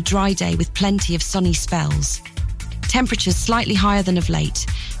to leave a dry day with plenty of sunny spells. Temperatures slightly higher than of late,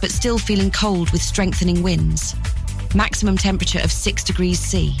 but still feeling cold with strengthening winds. Maximum temperature of 6 degrees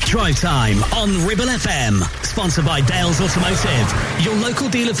C. Drive Time on Ribble FM. Sponsored by Dales Automotive, your local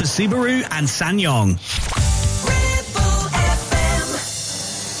dealer for Subaru and SsangYong.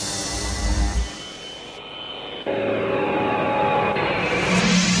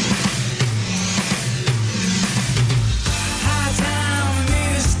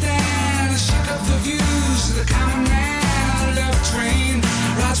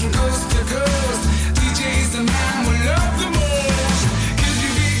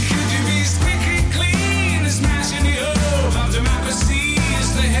 Democracy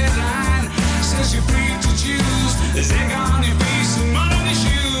is the headline. Says you're free to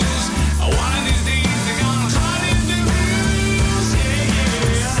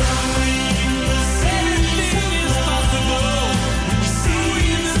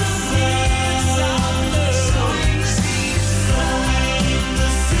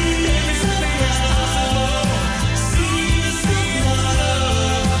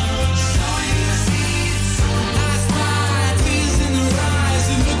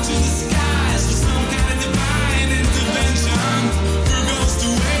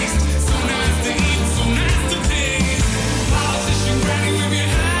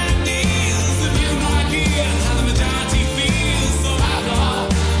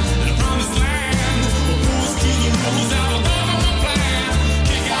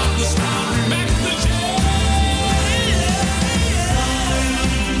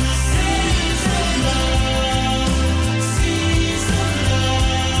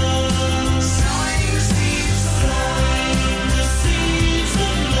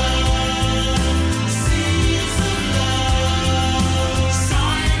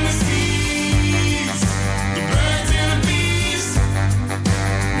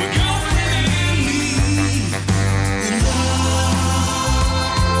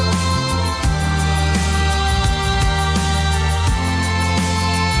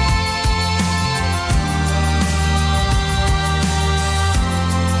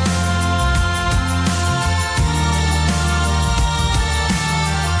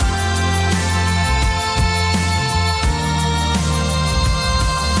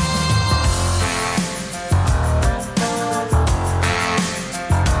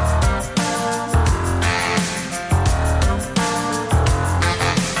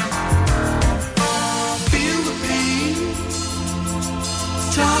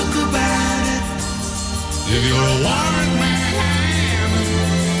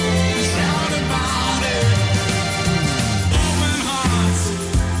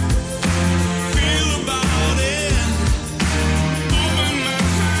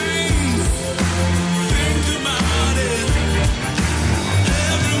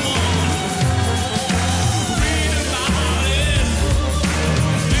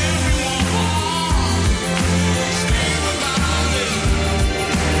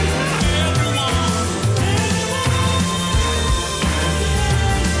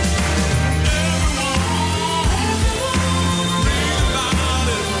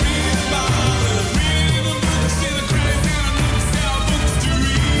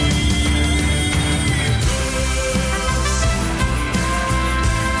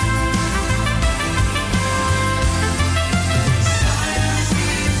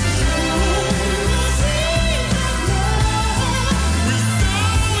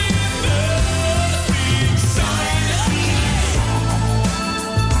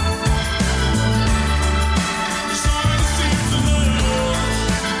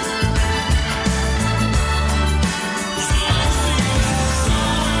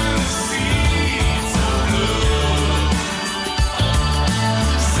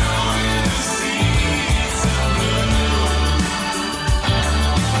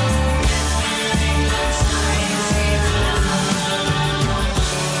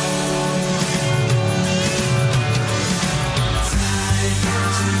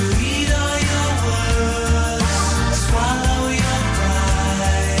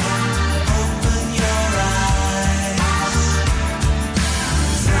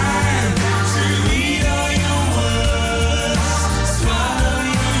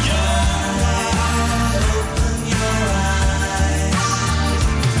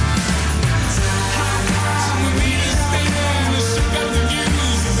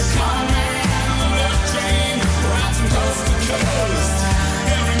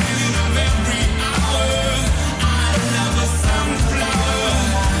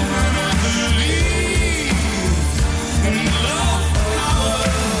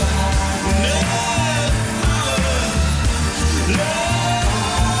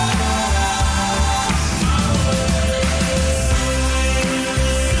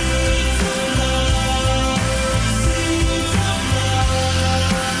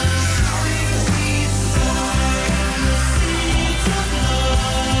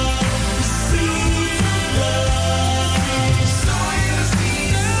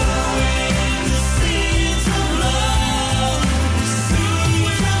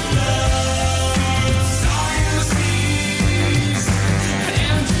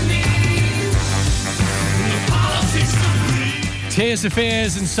Tears for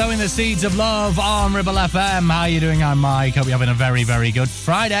Fears and Sowing the Seeds of Love on Ribble FM. How are you doing? I'm Mike. Hope you're having a very, very good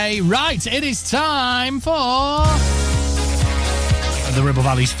Friday. Right, it is time for the Ribble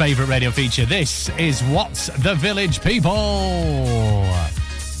Valley's favourite radio feature. This is What's the Village People? I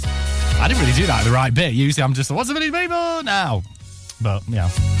didn't really do that at the right bit. Usually I'm just, what's the village people now? But, yeah.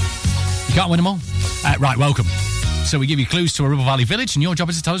 You can't win them all. Right, welcome. So we give you clues to a Ribble Valley village, and your job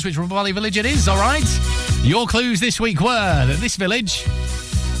is to tell us which Ribble Valley village it is, all right? Your clues this week were that this village,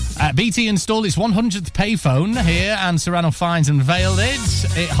 BT installed its 100th payphone here, and Serrano Fines unveiled it.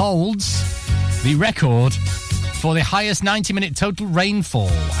 It holds the record for the highest 90-minute total rainfall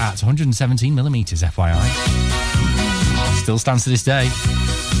at 117 millimetres, FYI. Still stands to this day.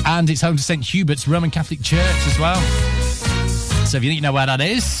 And it's home to St. Hubert's Roman Catholic Church as well. So if you think you know where that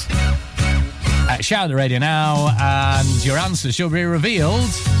is, shout at the radio now, and your answer shall be revealed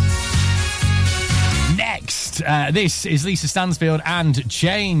next. This is Lisa Stansfield and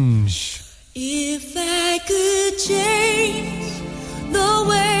Change. If I could change the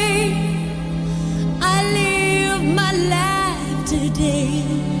way I live my life today,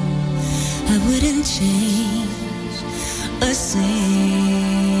 I wouldn't change a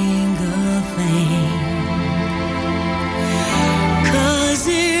single thing. 'Cause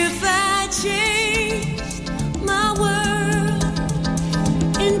if I changed my world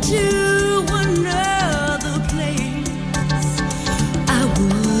into another place, I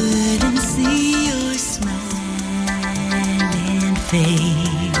wouldn't see your smiling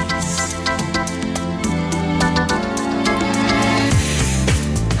face.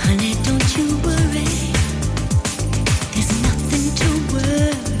 Honey, don't you worry, there's nothing to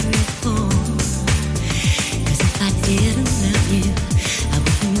worry for. 'Cause if I didn't love you, I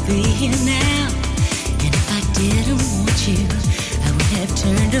wouldn't be here now. And if I didn't want you, I would have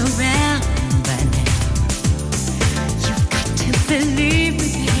turned around by now. You've got to believe me,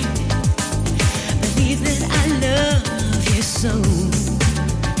 baby. Believe that I love you so.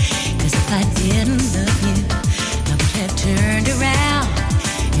 'Cause if I didn't love you, I would have turned around.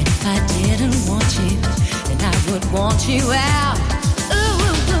 And if I didn't want you, then I would want you out. Ooh,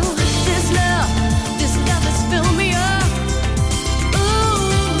 ooh, ooh, this love has filled me up.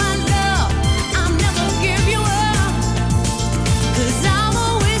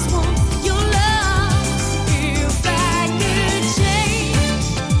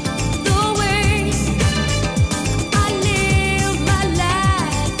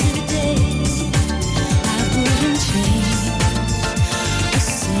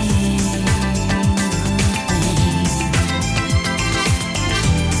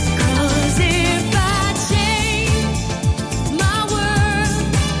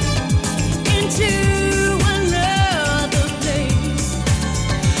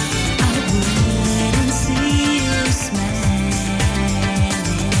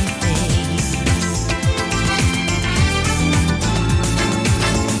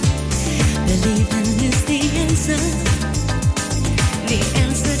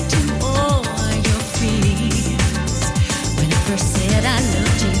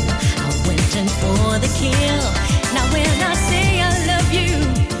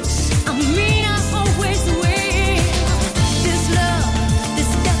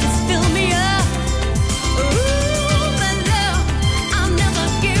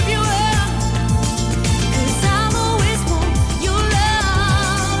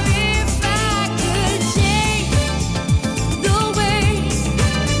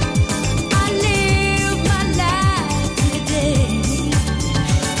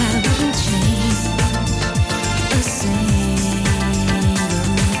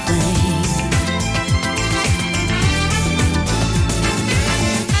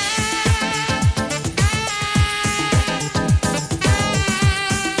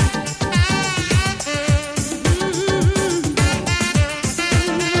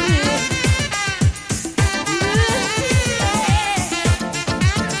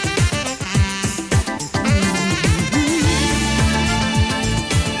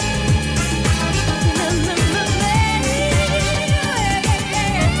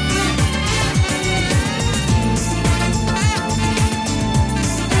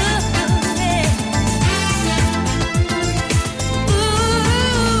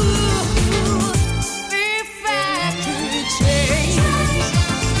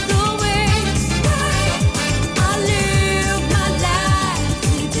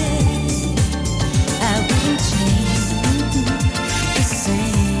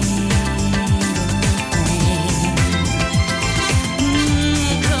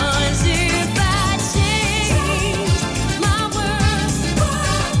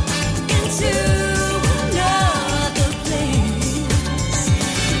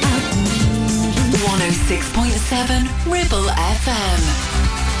 106.7 Ribble FM.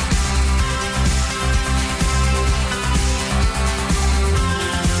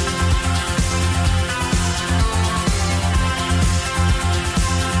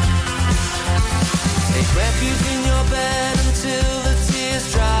 Take refuge in your bed until the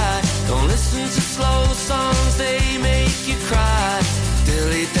tears dry. Don't listen to slow songs, they make you cry.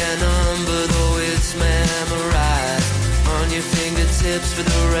 Delete their number, though it's memorized on your fingertips for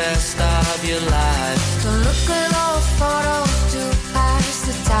the rest of your life. Don't look at old photos to pass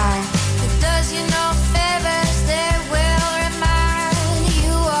the time. It does you no favors, they will remind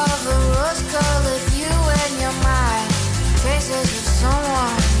you of a rose-colored view in your mind. Traces of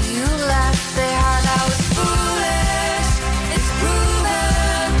someone you left behind. I was foolish, it's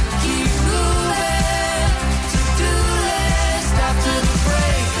proven. Keep moving, to-do list after the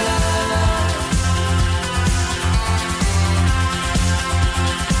breakup.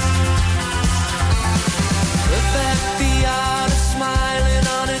 Perfect the art of smiling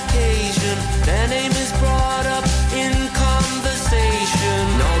on occasion. Their name is brought up in conversation.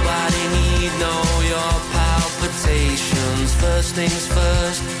 Nobody need know your palpitations. First things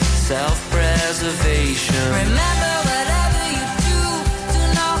first, self-preservation. Remember, whatever you do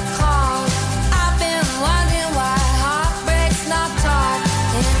not call. I've been wondering why heartbreak's not taught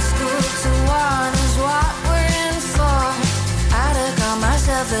in school. To one is what we're in for. I'd have got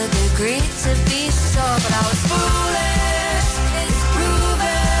myself a degree to be sure, but I was foolish. It's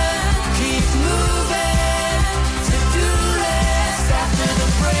proven. Keep moving. To-do list after the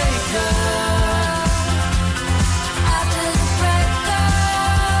breakup. After the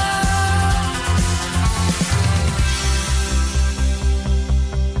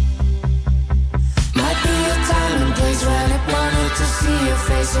might be a time and place when it wanted to see your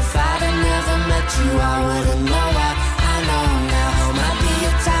face. If I'd have never met you, I wouldn't know what I know now. Might be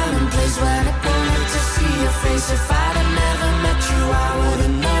a time and place when it wanted to see your face. If I'd have never met you, I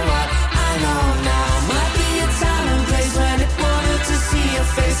wouldn't know what I know now. Might be a time and place when it wanted to see your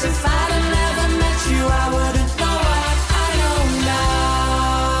face. If I'd have never met you, I wouldn't know what I know now.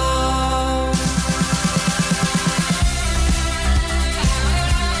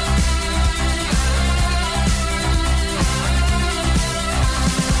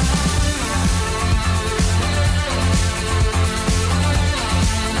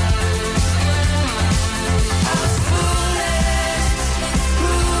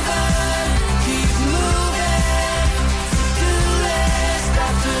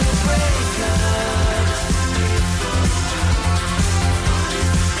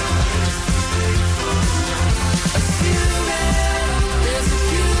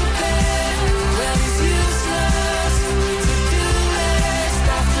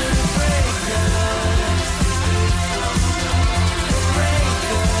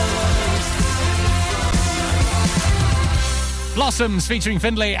 Blossoms featuring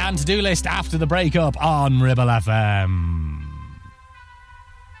Findlay and To-Do List after the breakup on Ribble FM.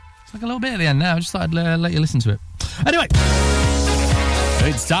 It's like a little bit at the end now. I just thought I'd let you listen to it. Anyway,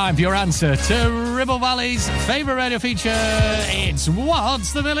 it's time for your answer to Ribble Valley's favourite radio feature. It's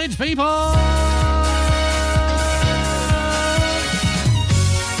What's the Village, people?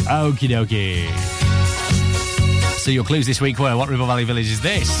 Okie dokie. So your clues this week were, what Ribble Valley village is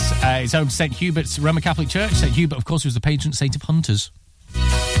this? It's home to St Hubert's Roman Catholic Church. St Hubert, of course, was the patron saint of hunters.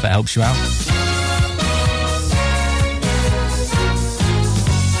 If that helps you out.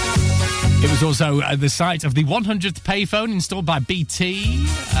 It was also the site of the 100th payphone installed by BT.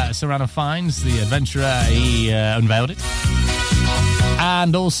 Sir Ranulph Fiennes, the adventurer, he unveiled it.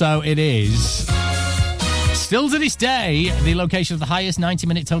 And also it is, still to this day, the location of the highest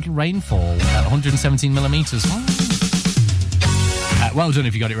 90-minute total rainfall at 117 millimetres. Well done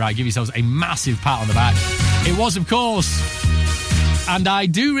if you got it right. Give yourselves a massive pat on the back. It was, of course, and I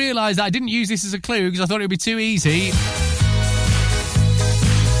do realise that I didn't use this as a clue because I thought it would be too easy.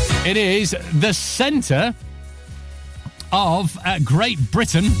 It is the centre of Great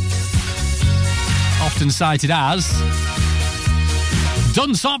Britain, often cited as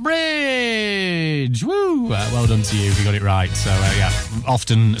Dunsop Bridge. Woo! Well done to you if you got it right. So, yeah,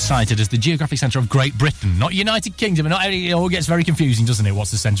 often cited as the geographic centre of Great Britain, not United Kingdom. And it all gets very confusing, doesn't it?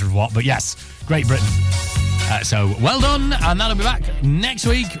 What's the centre of what? But yes, Great Britain. So, well done, and that'll be back next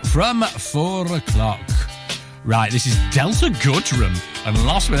week from 4 o'clock. Right, this is Delta Goodrum and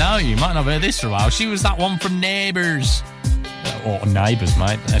Lost Without You. Might not have heard this for a while. She was that one from Neighbours. Or Neighbours,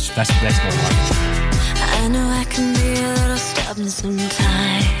 mate. That's more like. I know I can be a little stubborn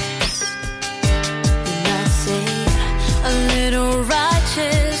sometimes. You might say a little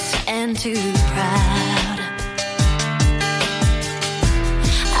righteous and too proud.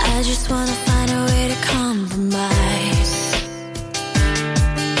 I just wanna find a way to compromise.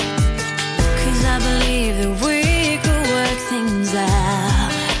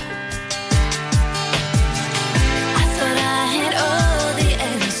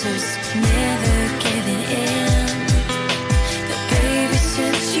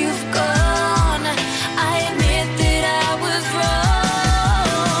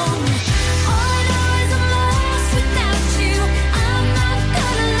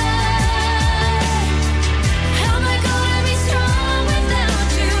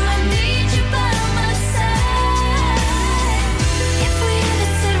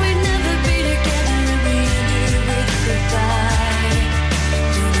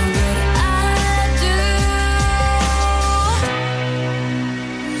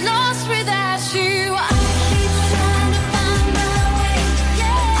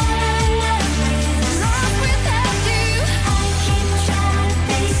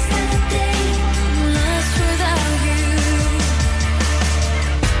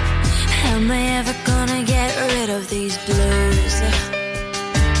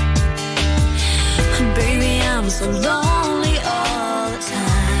 so lonely all the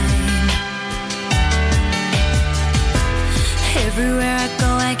time. Everywhere I go,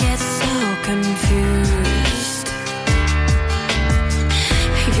 I get so confused.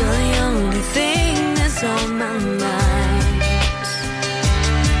 You're the only thing that's on my mind.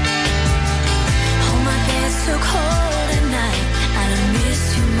 Oh, my bed's so cold at night, and I miss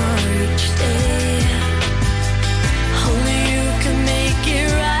you more each day. Only you can make it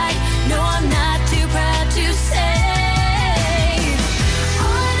right. No, I'm not too proud to say.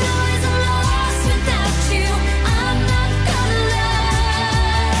 All I know is I'm lost without you. I'm not gonna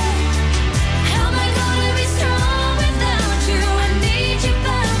lie. How am I gonna be strong without you? I need you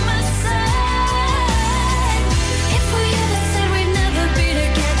by my side. If we ever said we'd never be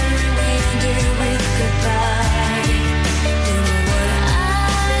together and we ended it with goodbye, you know what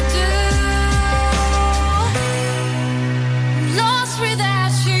I'd do. Lost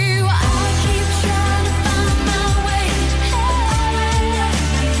without you, I keep trying to find my way.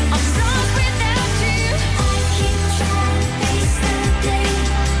 I'm lost without you, I keep trying to face the day.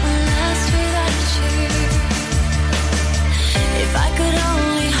 I'm lost without you. If I could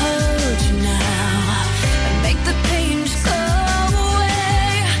only hold you now and make the pain just go away.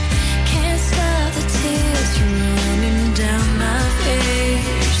 Can't stop the tears from running down my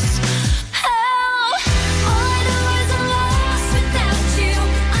face. All I know is I'm lost without you.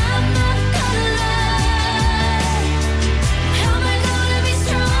 I'm not gonna lie. How am I gonna be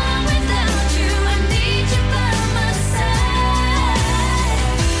strong without you? I need you by my side.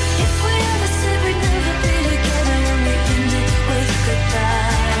 If we ever said we'd never be together and we ended with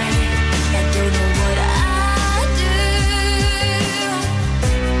goodbye, I don't know what I'd do.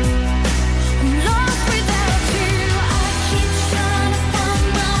 I'm lost without you. I keep trying to find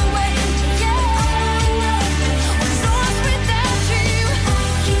my way. I'm lost without you. I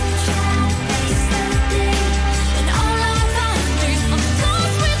keep trying to face the day, and all I find is I'm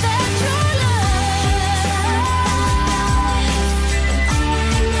lost without your love.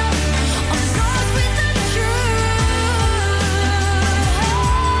 I'm lost without you.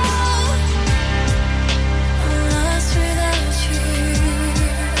 I'm lost without you.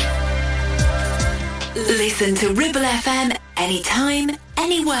 Listen to Ribble FM anytime,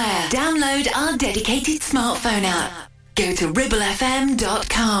 anywhere. Download our dedicated smartphone app. Go to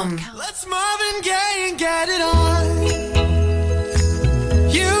ribblefm.com. Let's Marvin Gaye and get it on.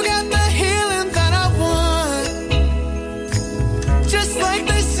 You got the healing that I want. Just like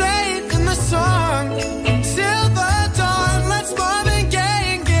they say in the song. Till the dawn, let's Marvin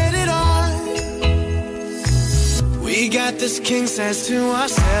Gaye and get it on. We got this king size to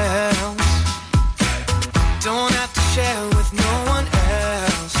ourselves. Don't have to share with no one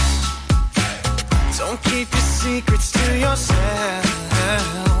else. Don't keep your secrets to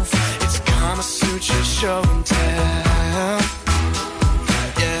yourself. It's Kama Sutra show and tell.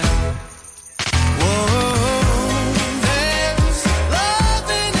 Yeah. Whoa. There's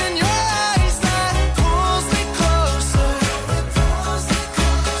loving in your eyes that pulls me closer.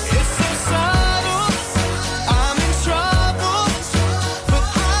 It's so subtle. I'm in trouble, but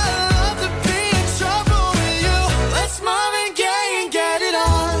I love to be in trouble with you. Let's Marvin Gaye and get it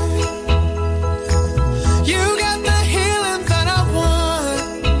on. You got the healing that I want.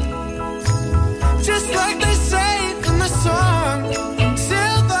 Just like they say in the song.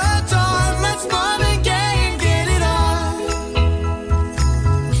 Till the dawn, let's Marvin Gaye and get it on.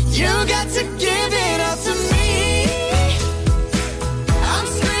 You got to give it up to me. I'm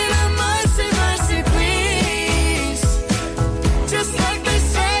screaming mercy, mercy, please. Just like they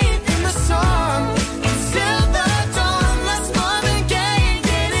say in the song. Till the dawn, let's Marvin Gaye and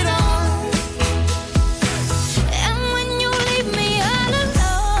get it on. And when you leave me all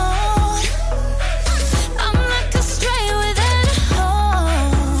alone, I'm like a stray without a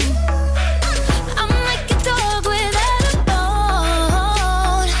home. I'm like a dog without a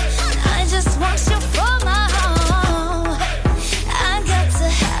bone. I just want you for my home. I got to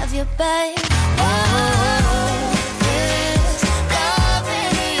have you, babe. There's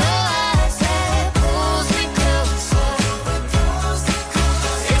loving in your eyes that pulls me closer.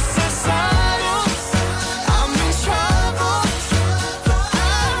 It's so subtle. I'm in trouble, but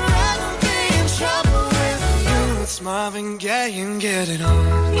I'd rather be in trouble with you. It's Marvin Gaye and get it on.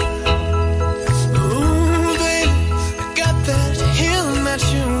 Ooh, baby, I got that healing that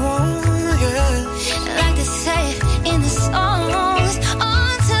you want, yeah. Like they say in the songs,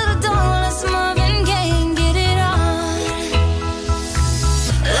 on to the dawn, let's Marvin Gaye and get it on.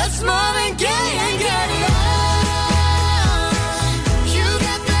 Let's Marvin Gaye and get it on. You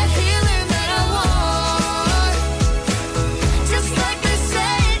got that healing that I want. Just like they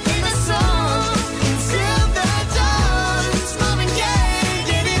say in the song. Till the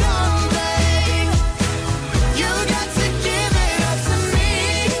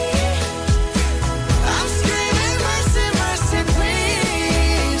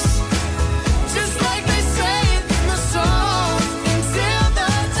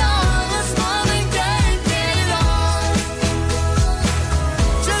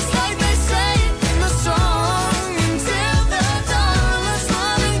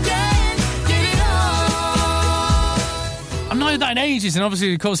heard that in ages, and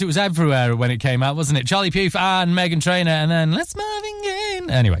obviously, of course, it was everywhere when it came out, wasn't it? Charlie Puth and Meghan Trainor, and then Let's Marvin Gaye.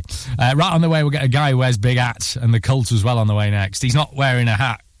 Anyway, right on the way, we'll get a guy who wears big hats, and the Cult as well on the way next. He's not wearing a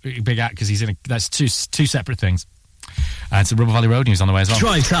hat, big hat, because he's in a... That's two separate things. And some Ribble Valley Road news on the way as well.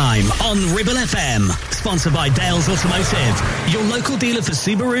 Drive Time on Ribble FM. Sponsored by Dales Automotive, your local dealer for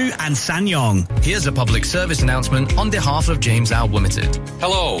Subaru and SsangYong. Here's a public service announcement on behalf of James Al Limited.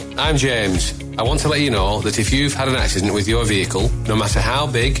 Hello, I'm James. I want to let you know that if you've had an accident with your vehicle, no matter how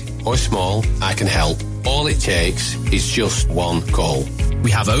big or small, I can help. All it takes is just one call. We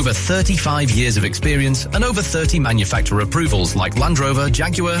have over 35 years of experience and over 30 manufacturer approvals like Land Rover,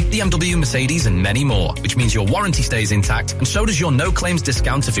 Jaguar, BMW, Mercedes and many more, which means your warranty stays intact and so does your no claims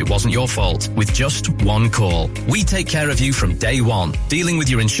discount if it wasn't your fault, with just one call. We take care of you from day one, dealing with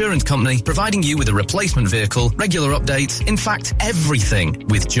your insurance company, providing you with a replacement vehicle, regular updates, in fact everything,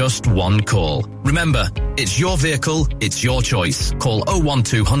 with just one call. Remember, it's your vehicle, it's your choice. Call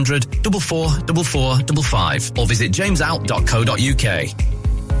 01200 444455 or visit jamesout.co.uk.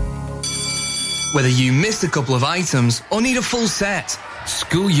 Whether you missed a couple of items or need a full set,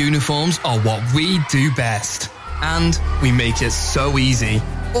 school uniforms are what we do best. And we make it so easy.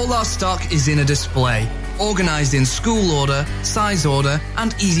 All our stock is in a display, organised in school order, size order,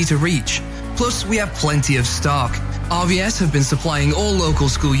 and easy to reach. Plus, we have plenty of stock. RVS have been supplying all local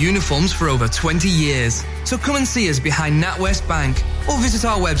school uniforms for over 20 years. So come and see us behind NatWest Bank or visit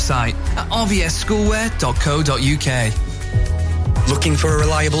our website at rvsschoolwear.co.uk. Looking for a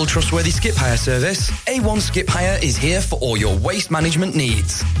reliable, trustworthy skip hire service? A1 Skip Hire is here for all your waste management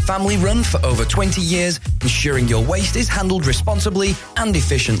needs. Family run for over 20 years, ensuring your waste is handled responsibly and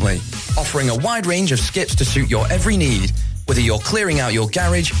efficiently. Offering a wide range of skips to suit your every need, whether you're clearing out your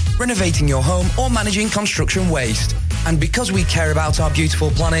garage, renovating your home, or managing construction waste. And because we care about our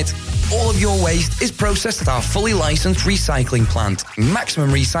beautiful planet, all of your waste is processed at our fully licensed recycling plant,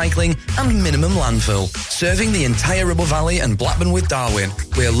 maximum recycling and minimum landfill, serving the entire Ribble Valley and Blackburn with Darwen.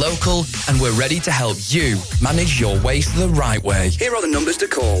 We're local and we're ready to help you manage your waste the right way. Here are the numbers to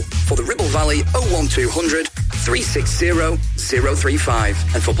call. For the Ribble Valley, 01200 360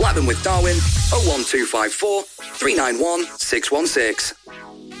 035. And for Blackburn with Darwen, 01254 391 616.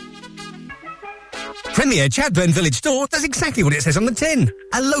 Premier Chadburn Village Store does exactly what it says on the tin.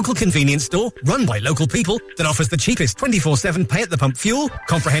 A local convenience store run by local people that offers the cheapest 24/7 pay-at-the-pump fuel,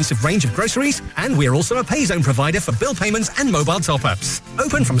 comprehensive range of groceries, and we're also a pay zone provider for bill payments and mobile top-ups.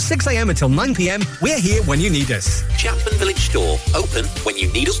 Open from 6 a.m. until 9 p.m. We're here when you need us. Chapman Village Store, open when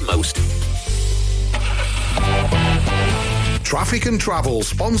you need us most. Traffic and Travel,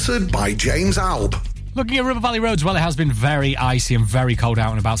 sponsored by James Alb. Looking at Ribble Valley roads, well, it has been very icy and very cold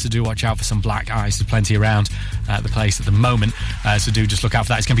out and about, so do watch out for some black ice. There's plenty around the place at the moment, so do just look out for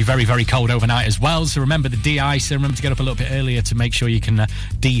that. It's going to be very, very cold overnight as well, so remember the de-ice, and remember to get up a little bit earlier to make sure you can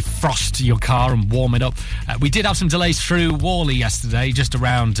defrost your car and warm it up. We did have some delays through Worley yesterday, just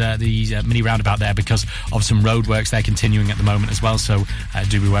around the mini roundabout there, because of some roadworks they're continuing at the moment as well, so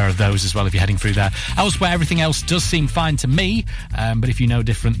do be aware of those as well if you're heading through there. Elsewhere, everything else does seem fine to me, but if you know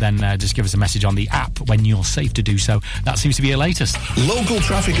different, then just give us a message on the app when you're safe to do so. That seems to be your latest. Local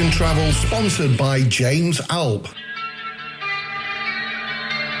Traffic and Travel, sponsored by James Alb.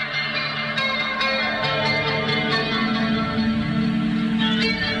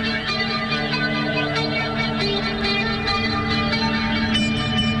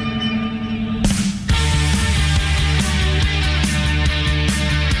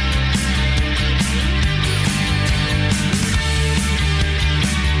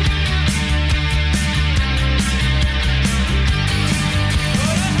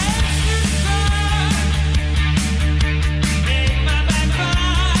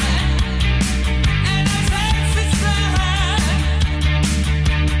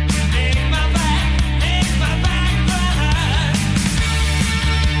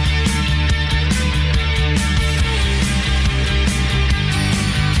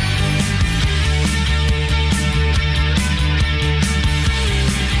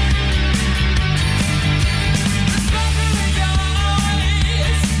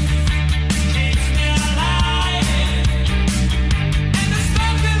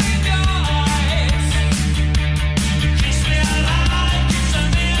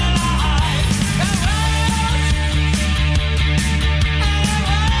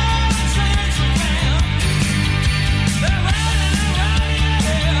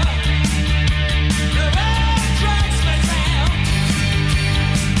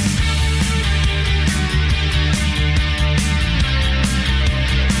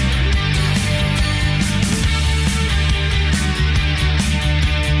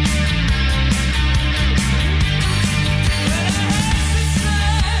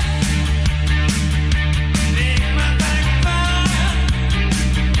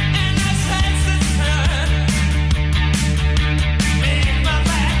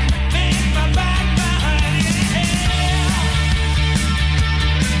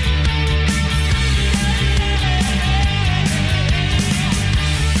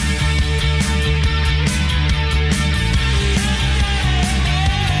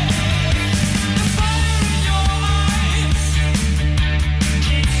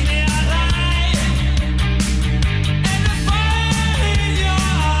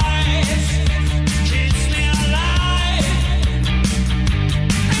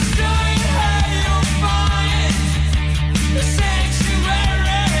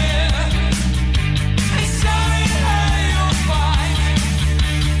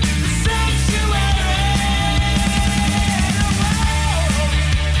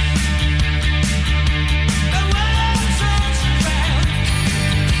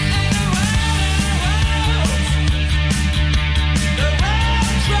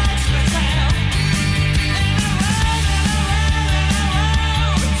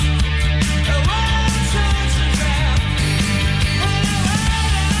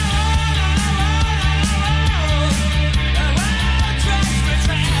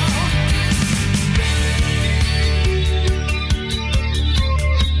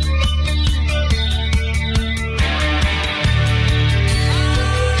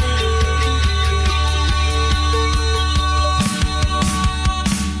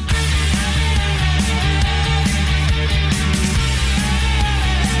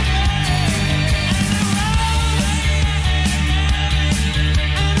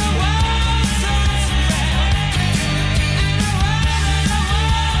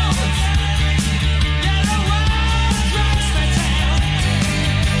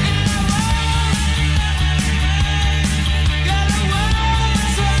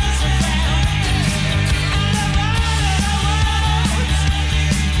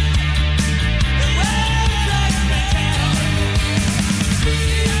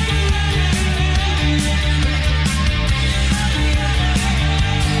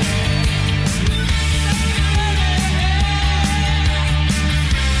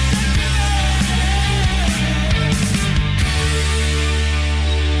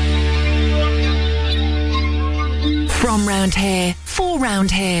 round here, for round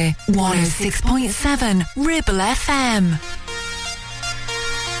here. 106.7 Ribble FM.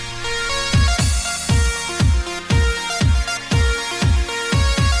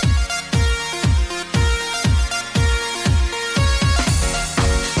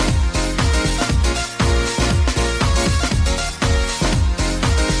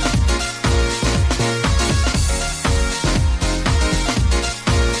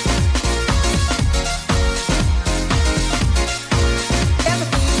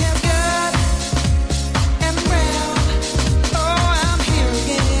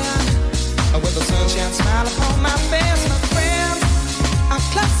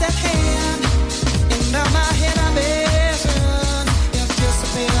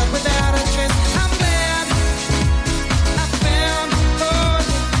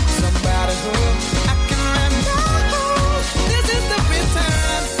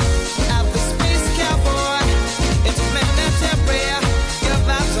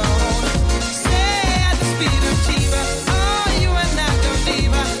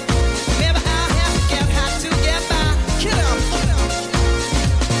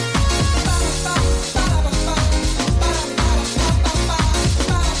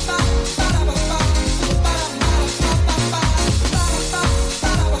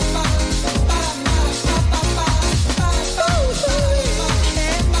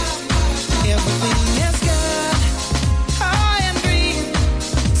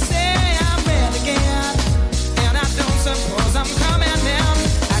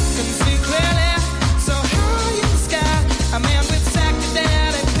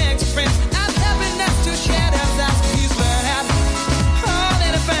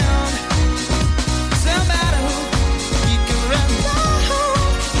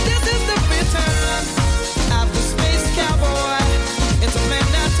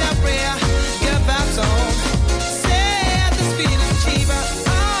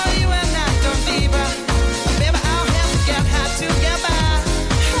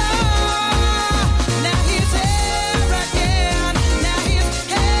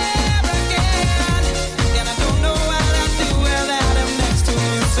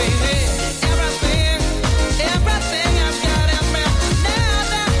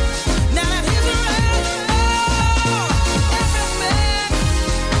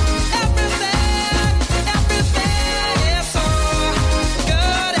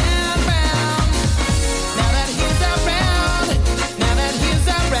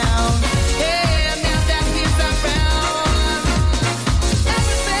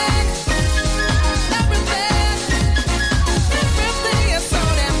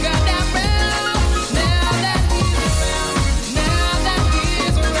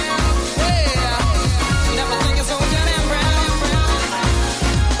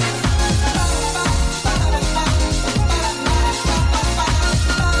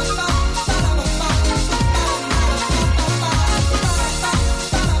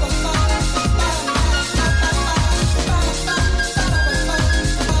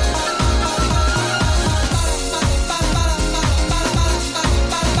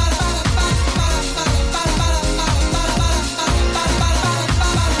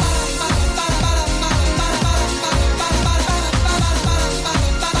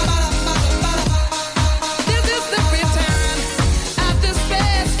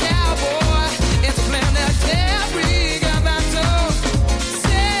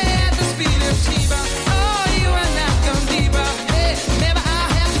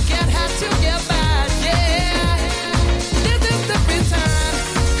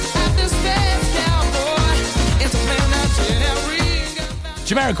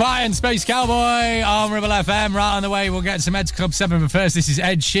 Jamiroquai and Space Cowboy on Ribble FM. Right on the way, we'll get some Ed's Club 7, but first, this is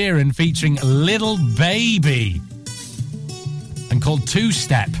Ed Sheeran featuring Little Baby and called Two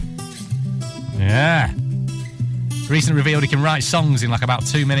Step. Yeah. Recently revealed he can write songs in like about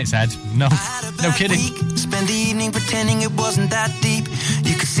 2 minutes, Ed. No kidding. Spent the evening pretending it wasn't that deep.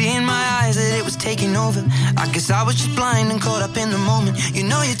 You could see in my eyes that it was taking over. I guess I was just blind and caught up in the moment. You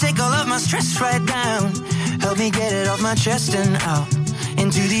know you take all of my stress right down. Help me get it off my chest and out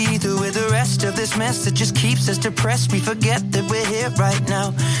into the ether with the rest of this mess that just keeps us depressed. We forget that we're here right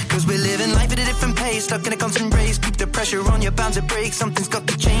now, cause we're living life at a different pace, stuck in a constant race. Keep the pressure on, you're bound to break. Something's got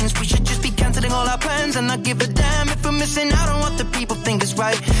to change. We should just be cancelling all our plans and not give a damn if we're missing out on what the people think is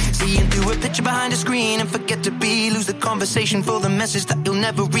right. Seeing through a picture behind a screen and forget to be. Lose the conversation for the message that you'll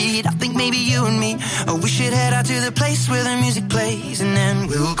never read. I think maybe you and me, oh, we should head out to the place where the music plays, and then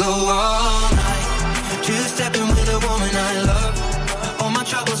we'll go all night, two-stepping with a woman I love. All my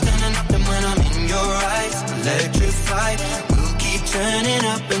troubles standing up, and when I'm in your eyes, electrified. We'll keep turning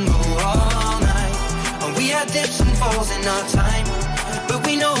up and go all night. And we had dips and falls, falls in our time. But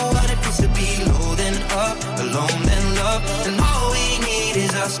we know what it feels to be low then up, alone then love. And all we need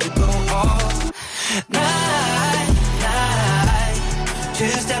is us to go all night, night.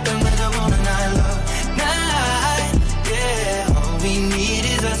 Just stepping with the woman I love. Night, yeah. All we need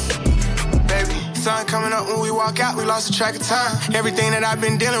is us. Baby, sun coming up when we walk out, we lost the track of time. Everything that I've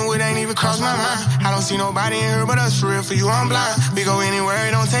been dealing with ain't even crossed my mind. I don't see nobody in here but us, for real, for you I'm blind. We go anywhere,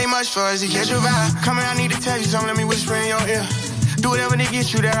 it don't take much for us to catch your vibe. Come here, I need to tell you something, let me whisper in your ear. Do whatever to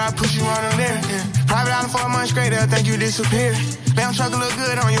get you there, I push you on the lyric, yeah. Private island for a month straight, they'll think you disappeared. Lamb truck look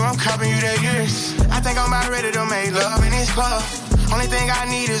good on you, I'm copping you that years. I think I'm about ready to make love in this club. Only thing I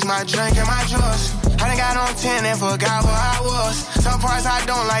need is my drink and my drugs. I done got on 10 and forgot where I was. Some parts I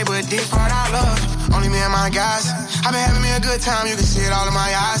don't like, but this part I love. Only me and my guys. I've been having me a good time, you can see it all in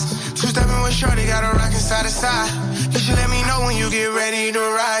my eyes. Two-stepping with Shorty, got a rockin' side to side. You should let me know when you get ready to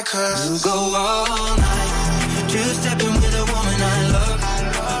ride, cause we'll go all night. Just stepping with a woman I love.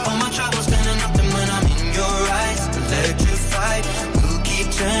 All my troubles standing up and when I'm in your eyes. Electrified, we'll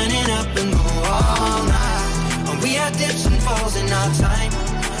keep turning up and go all night. And we had dips and falls in our time.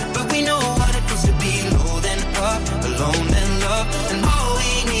 But we know what it feels to be low then up, alone then love. And all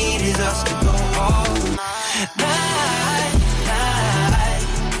we need is us to go all night, night.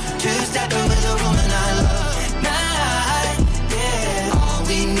 Just stepping with a woman I love. Night, yeah. All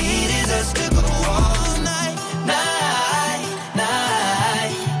we need is us to go all night, night,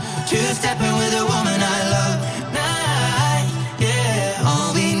 night. Just stepping with a woman I love. Night, yeah.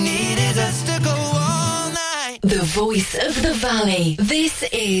 All we need is us to go all night. The voice of the valley. This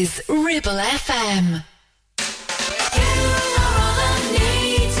is Ribble FM.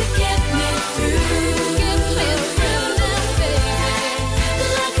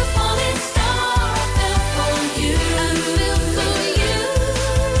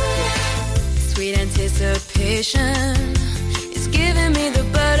 It's giving me the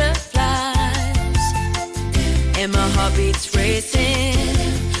butterflies, and my heart beats racing,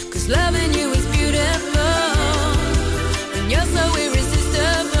 'cause loving you is beautiful, and you're so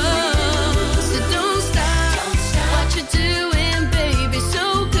irresistible. So don't stop what you're doing, baby,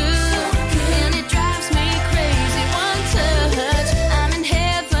 so good, and it drives me crazy. One touch, I'm in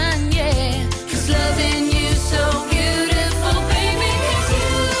heaven, yeah, 'cause loving you so beautiful, baby, 'cause you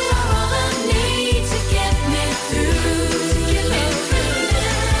are all I need to get me through.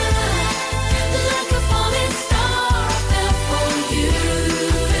 Like a falling star, I fell for you.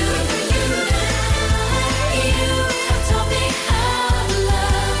 You have taught me how to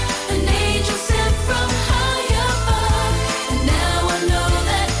love, an angel sent from high above. And now I know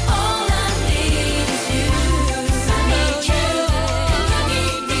that all I need is you. 'Cause I need you, and you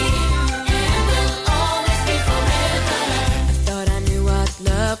need me, and we'll always be forever. I thought I knew what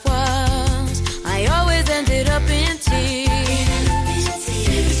love was. I always ended up in tears.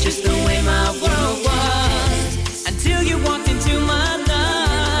 It's just the way my world was, until you walked into my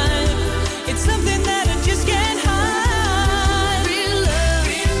life. It's something that I just can't hide. Real love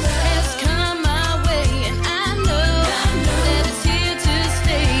has come my way, and I know that it's here to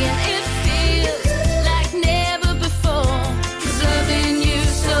stay, and it feels like never before. 'Cause loving you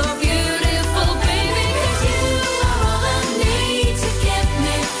so beautiful, baby, 'cause you are all I need to get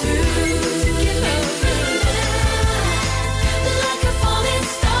me through. Like a falling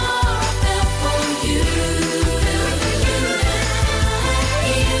star, I fell for you.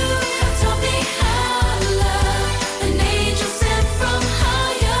 You have taught me how to love, an angel sent from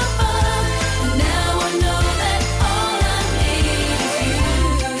high above. And now I know that all I need is you.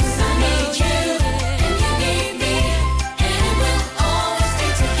 'Cause I need you, and you need me, and we'll always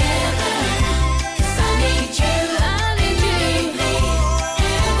stay together. 'Cause I need you, and you need me,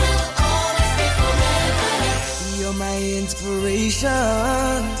 and we'll always be forever. You're my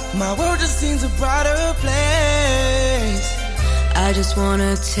inspiration. My world just seems a brighter place. I just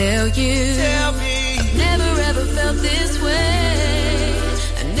wanna tell you, I've never ever felt this way.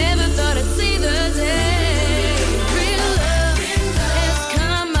 I never thought I'd see the day. Real love has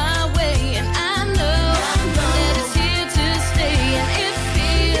come my way, and I know that it's here to stay, and it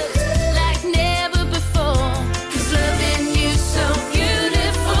feels like never before. 'Cause loving you so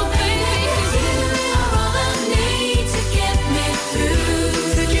beautiful, baby, 'cause you are all I need to get me through.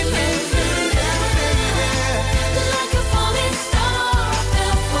 Like a falling star, I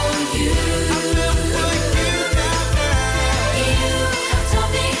fell for you.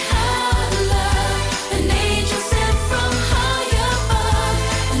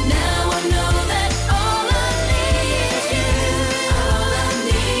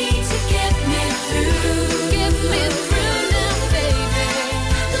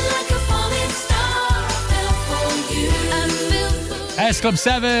 Breakfast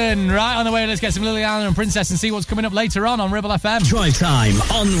Club 7. Right on the way, let's get some Liliana and Princess and see what's coming up later on Ribble FM. Drive Time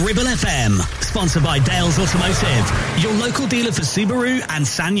on Ribble FM. Sponsored by Dales Automotive, your local dealer for Subaru and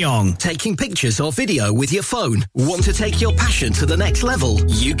SsangYong. Taking pictures or video with your phone? Want to take your passion to the next level?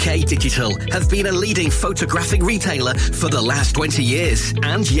 UK Digital have been a leading photographic retailer for the last 20 years.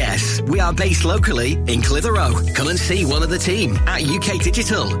 And yes, we are based locally in Clitheroe. Come and see one of the team at UK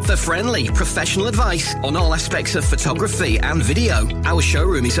Digital for friendly, professional advice on all aspects of photography and video. Our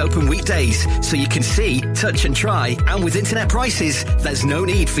showroom is open weekdays, so you can see, touch and try. And with internet prices, there's no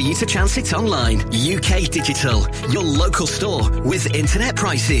need for you to chance it online. UK Digital, your local store with internet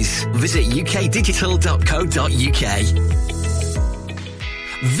prices. Visit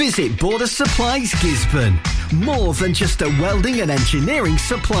ukdigital.co.uk. Visit Border Supplies Gisborne. More than just a welding and engineering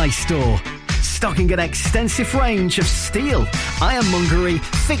supply store. Stocking an extensive range of steel, ironmongery,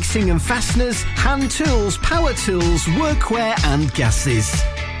 fixing and fasteners, hand tools, power tools, workwear and gases.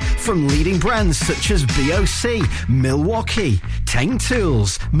 From leading brands such as BOC, Milwaukee, Tang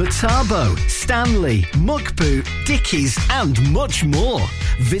Tools, Metabo, Stanley, Muckboot, Dickies and much more.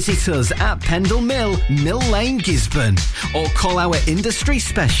 Visit us at Pendle Mill, Mill Lane, Gisborne, or call our industry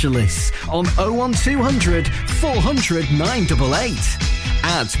specialists on 01200 400 988.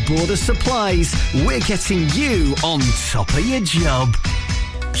 At Border Supplies, we're getting you on top of your job.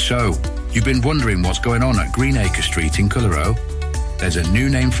 So, you've been wondering what's going on at Greenacre Street in Clitheroe? There's a new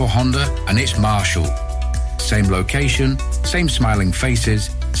name for Honda, and it's Marshall. Same location, same smiling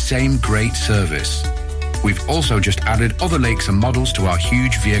faces, same great service. We've also just added other lakes and models to our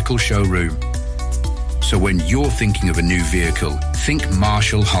huge vehicle showroom. So when you're thinking of a new vehicle, think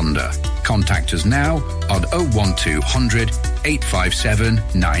Marshall Honda. Contact us now on 01200 857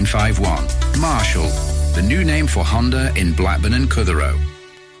 951. Marshall, the new name for Honda in Blackburn and Clitheroe.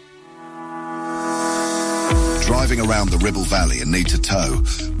 Driving around the Ribble Valley and need to tow?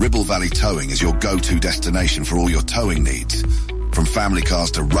 Ribble Valley Towing is your go-to destination for all your towing needs. From family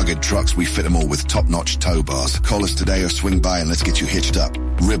cars to rugged trucks, we fit them all with top-notch tow bars. Call us today or swing by and let's get you hitched up.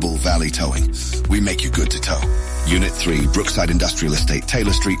 Ribble Valley Towing. We make you good to tow. Unit 3, Brookside Industrial Estate,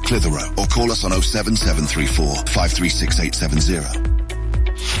 Taylor Street, Clitheroe. Or call us on 07734 536870.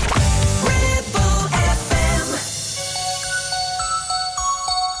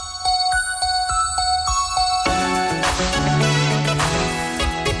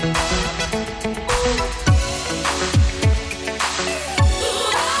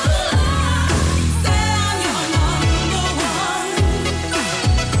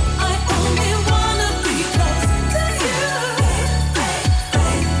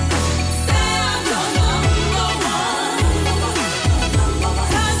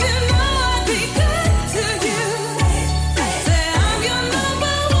 Cause you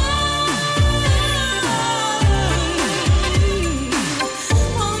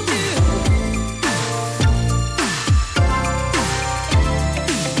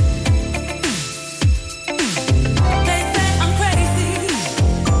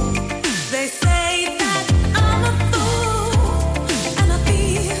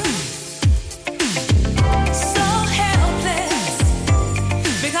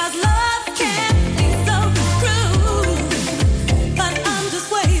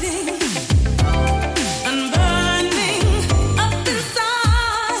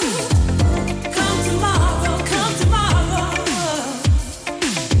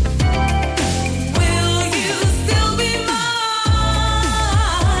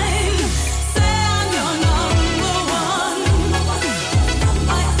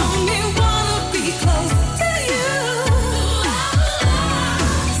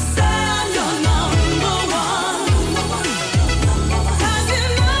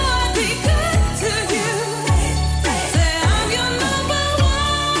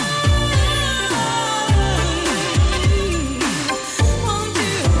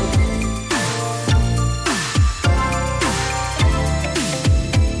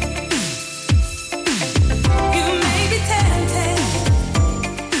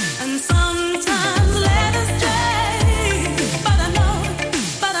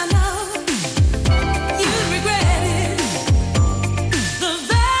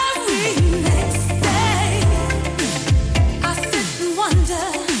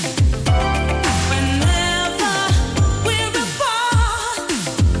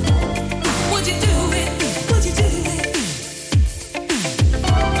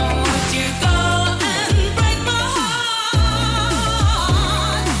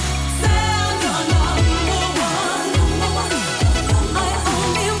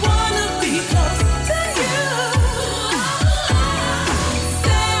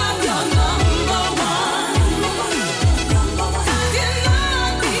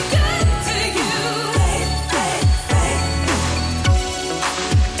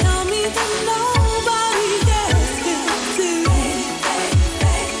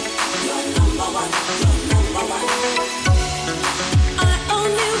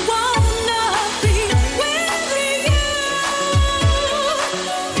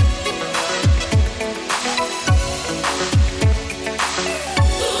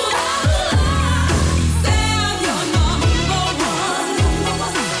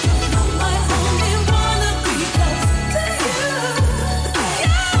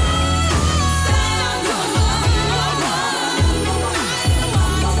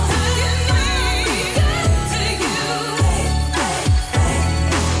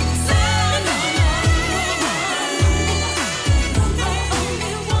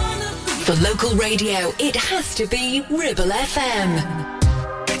local radio, it has to be Ribble FM.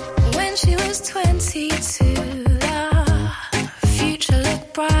 When she was 22, the future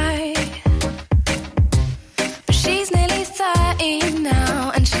looked bright. But she's nearly 30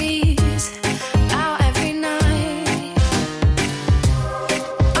 now, and she's out every night.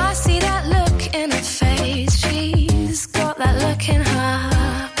 I see that look in her face, she's got that look in her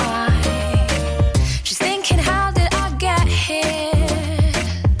eye. She's thinking, how did I get here?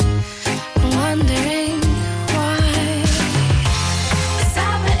 Wondering why.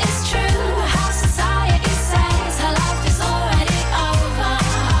 Sad but it's true, how society says her life is already over.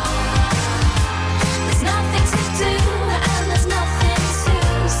 There's nothing to do and there's nothing to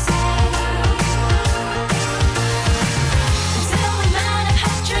say. Until the man of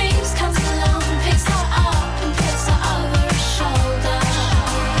her dreams comes along, picks her up and puts her over his shoulder.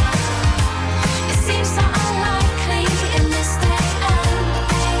 It seems so unlikely in this day and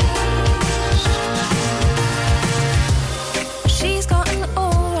age. She's got an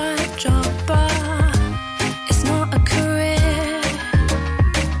alright job, but it's not a career.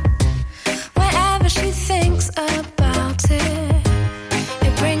 Whenever she thinks about it,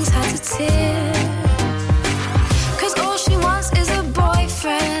 it brings her to tears. 'Cause all she wants is a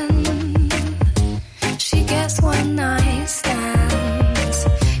boyfriend. She gets one night stands.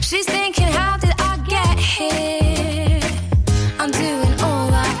 She's thinking, how did I get here? I'm doing all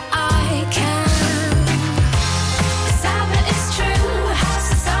that I can. Sad but it's true, how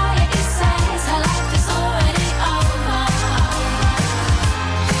society says her life is already over.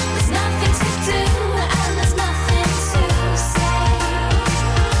 There's nothing to do and there's nothing to say.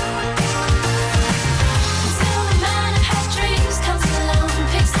 Until the man of her dreams comes along,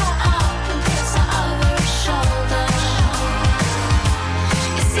 picks her up and puts her over his shoulder.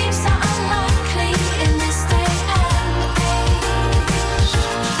 It seems so unlikely in this day and age.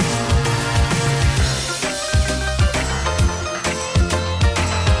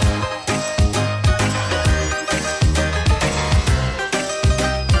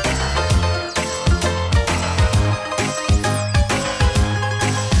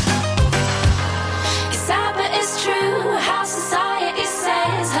 It's sad but it's true, how society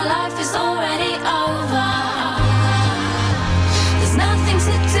says her life is already over. There's nothing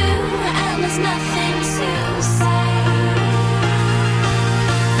to do and there's nothing to say.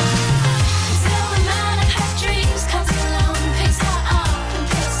 Until the man of her dreams comes along, picks her up and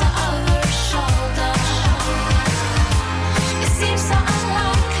puts her over his shoulder. It seems so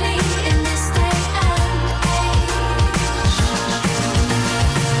unlikely in this day and age.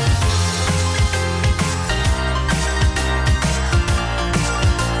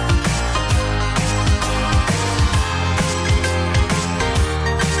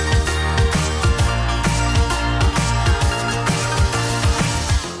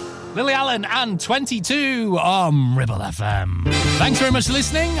 Lily Allen and 22 on Ribble FM. Thanks very much for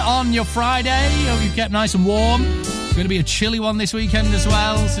listening on your Friday. Hope you kept nice and warm. It's going to be a chilly one this weekend as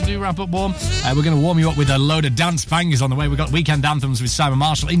well, so do wrap up warm. We're going to warm you up with a load of dance bangers on the way. We've got Weekend Anthems with Simon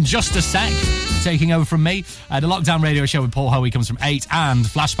Marshall in just a sec, taking over from me. The Lockdown Radio Show with Paul Hoey comes from 8, and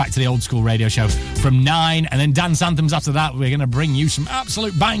Flashback to the Old School Radio Show from 9, and then Dance Anthems after that. We're going to bring you some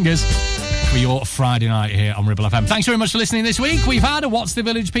absolute bangers for your Friday night here on Ribble FM. Thanks very much for listening this week. We've had a What's the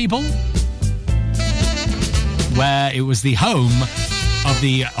Village, people, where it was the home of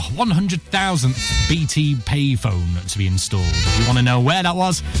the 100,000th BT payphone to be installed. If you want to know where that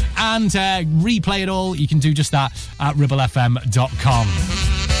was and replay it all, you can do just that at ribblefm.com.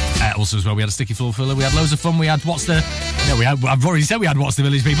 Also as well, we had a sticky floor filler. We had loads of fun. We had I've already said we had What's the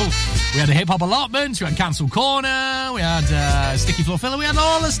Village, people. We had a hip hop allotment. We had Cancel Corner. We had sticky floor filler. We had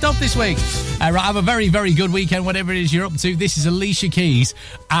all the stuff this week. Right, have a very, very good weekend, whatever it is you're up to. This is Alicia Keys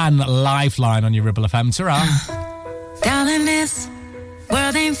and Lifeline on your Ribble FM. Ta-ra. Darling, this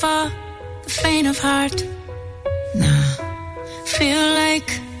world ain't for the faint of heart. Nah, feel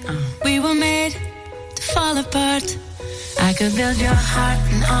like we were made to fall apart. I could build your heart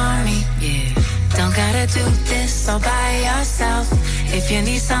an army, yeah. Don't gotta do this all by yourself. If you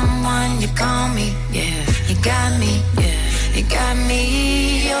need someone, you call me, yeah. You got me, yeah. You got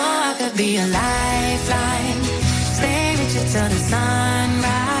me, oh, I could be a lifeline. Stay with you till the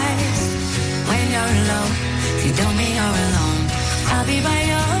sunrise. When you're alone, you don't mean you're alone. I'll be by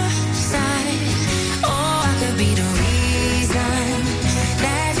your side. Oh, I could be the reason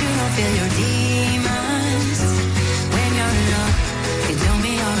that you don't feel your demons. When you're alone, you don't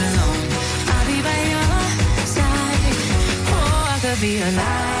mean you're alone. I'll be by your side. Oh, I could be a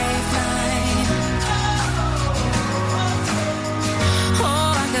lifeline.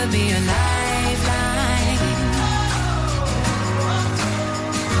 Oh, I could be a lifeline.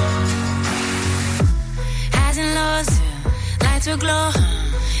 natural glow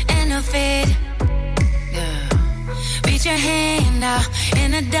and a fit. Reach your hand out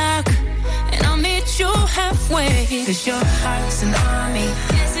in the dark, and I'll meet you halfway. 'Cause your heart's an army.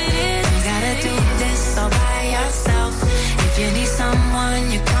 Yes, it is. You gotta do this all by yourself. If you need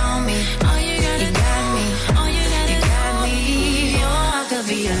someone, you call me. Oh, you got me. Oh, you got me. Oh, I could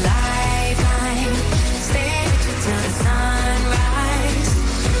be a lifeline. Stay with you till the sunrise.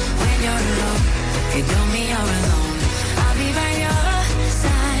 When you're alone, you don't me you're alone. I'll be by your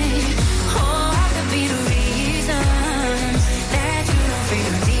side. Oh, I could be the reason that you don't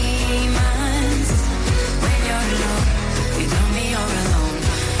fear demons. When you're alone, you don't me you're alone.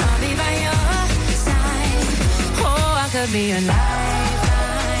 I'll be by your side. Oh, I could be a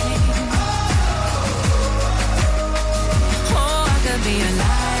lifeline. Oh, I could be a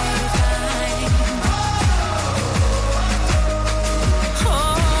lifeline.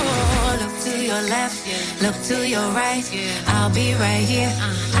 Oh, look to your left, look to your right. I'll be right here.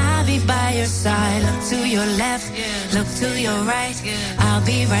 I'll be by your side. Look to your left, look to your right. I'll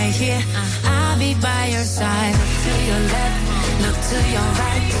be right here. I'll be by your side. Look to your left, look to your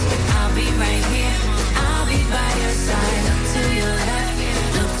right. I'll be right here. I'll be by your side. Look to your left,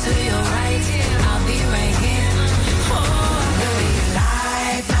 look to your right. I'll be right here. Oh, I'll be a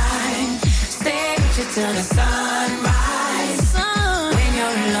lifeline. Stay with you till the sunrise. When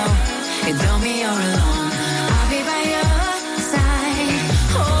you're alone, you don't me you're alone. I'll be by your side.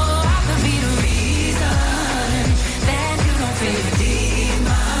 Oh, I could be the reason that you don't fear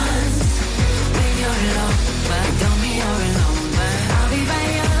demons. When you're alone, but don't me you're alone. But I'll be by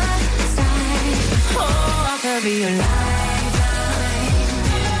your side. Oh, I could be a lifeline.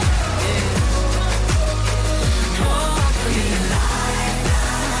 Oh, I could be a lifeline.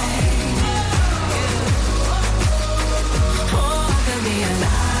 Oh, I could be a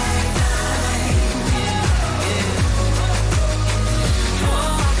lifeline.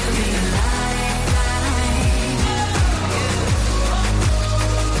 Oh, I could be a lifeline.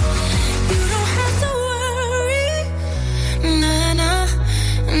 You don't have to worry. Nah, nah,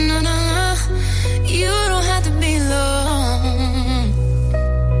 nah, nah, nah. You don't have to be alone.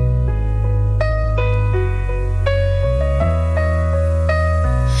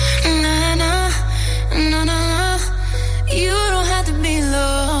 Nah, nah, nah, nah, nah. You don't have to be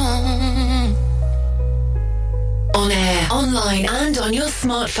alone. On air, online and on your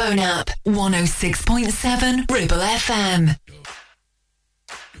smartphone app. 106.7 Ribble FM.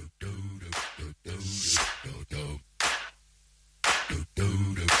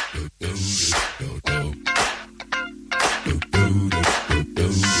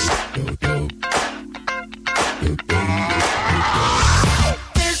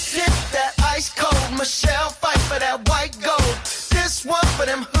 This is that ice cold Michelle fight for that white gold. This one for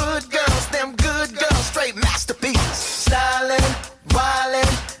them hood girls, them good girls, straight masterpieces. Stylin',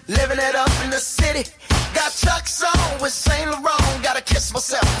 wildin', living it up in the city. Got Chuck's on with Saint Laurent. Gotta kiss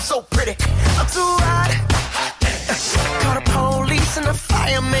myself, I'm so pretty. I'm too hot. Call the police and the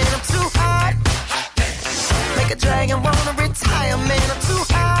fireman. I'm too hot. Make a dragon wanna retire, man. I'm too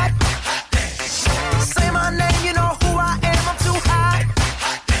hot. Say my name, you know who I am. I'm too hot.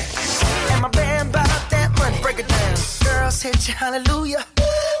 And my band bought that money. Break it down. Girls hit you, hallelujah.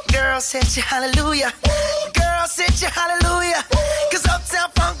 Girls hit you, hallelujah. Girls hit you, hallelujah. 'Cause Uptown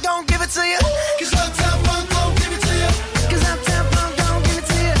Funk don't give it to you. 'Cause Uptown Funk don't give it to you. 'Cause Uptown Funk don't give it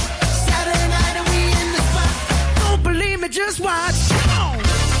to you. Saturday night and we in the spot. Don't believe me, just watch. Come on.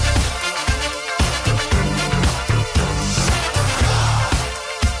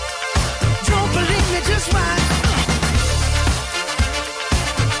 Don't believe me, just watch.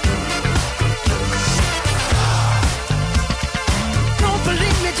 Don't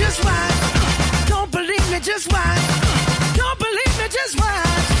believe me, just watch. Don't believe me, just watch. Don't believe me, just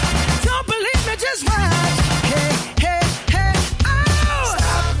watch. Don't believe me, just watch. Hey, hey, hey, oh!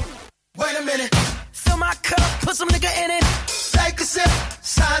 Stop. Wait a minute. Fill my cup, put some nigga in it. Take a sip,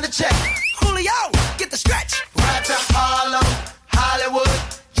 sign the check. Julio, get the stretch. Right to Harlem, Hollywood,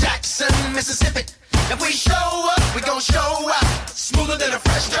 Jackson, Mississippi. If we show up, we gon' show out. Smoother than a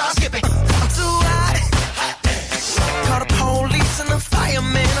fresh drop skipping. I'm too hot. Call the police and the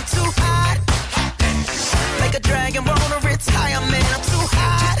fireman. I'm too hot. Make a dragon wanna retire, man. I'm too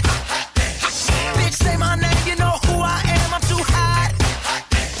hot. Bitch, say my name, you know who I am. I'm too hot.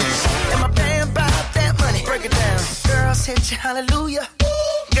 And my band bought that money. Break it down. Girls hit you, hallelujah.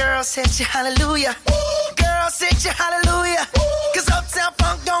 Girls hit you, hallelujah. Girls hit you, hallelujah. 'Cause Uptown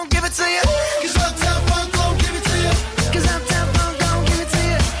Funk don't give it to you. 'Cause Uptown Funk don't give it to you. 'Cause Uptown Funk don't give it to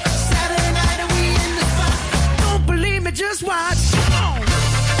you. Saturday night and we in the spot. Don't believe me, just watch. Come on.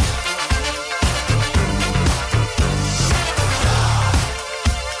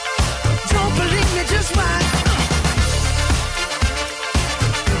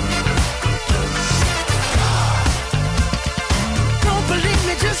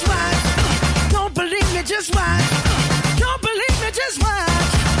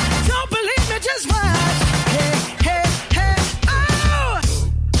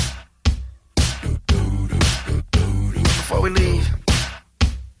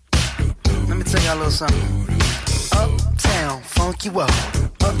 something. Uptown, funk you up.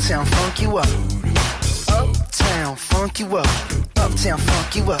 Uptown, funk you up. Uptown, funk you up. Uptown,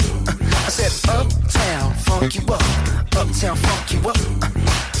 funk you up. I said uptown, funk you up. Uptown, funk you up.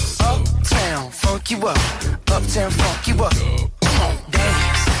 Uptown, funk you up. Uptown, funk you up. Come on,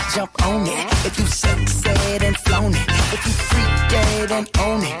 dance, jump on it. If you sexed and flown it. If you freaked dead and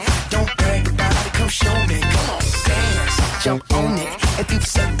own it. Don't brag about it, come show me. Come on, dance, jump on it. If you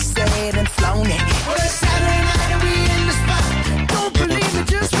sexed and flown it. Well, it's Saturday night and we in the spot.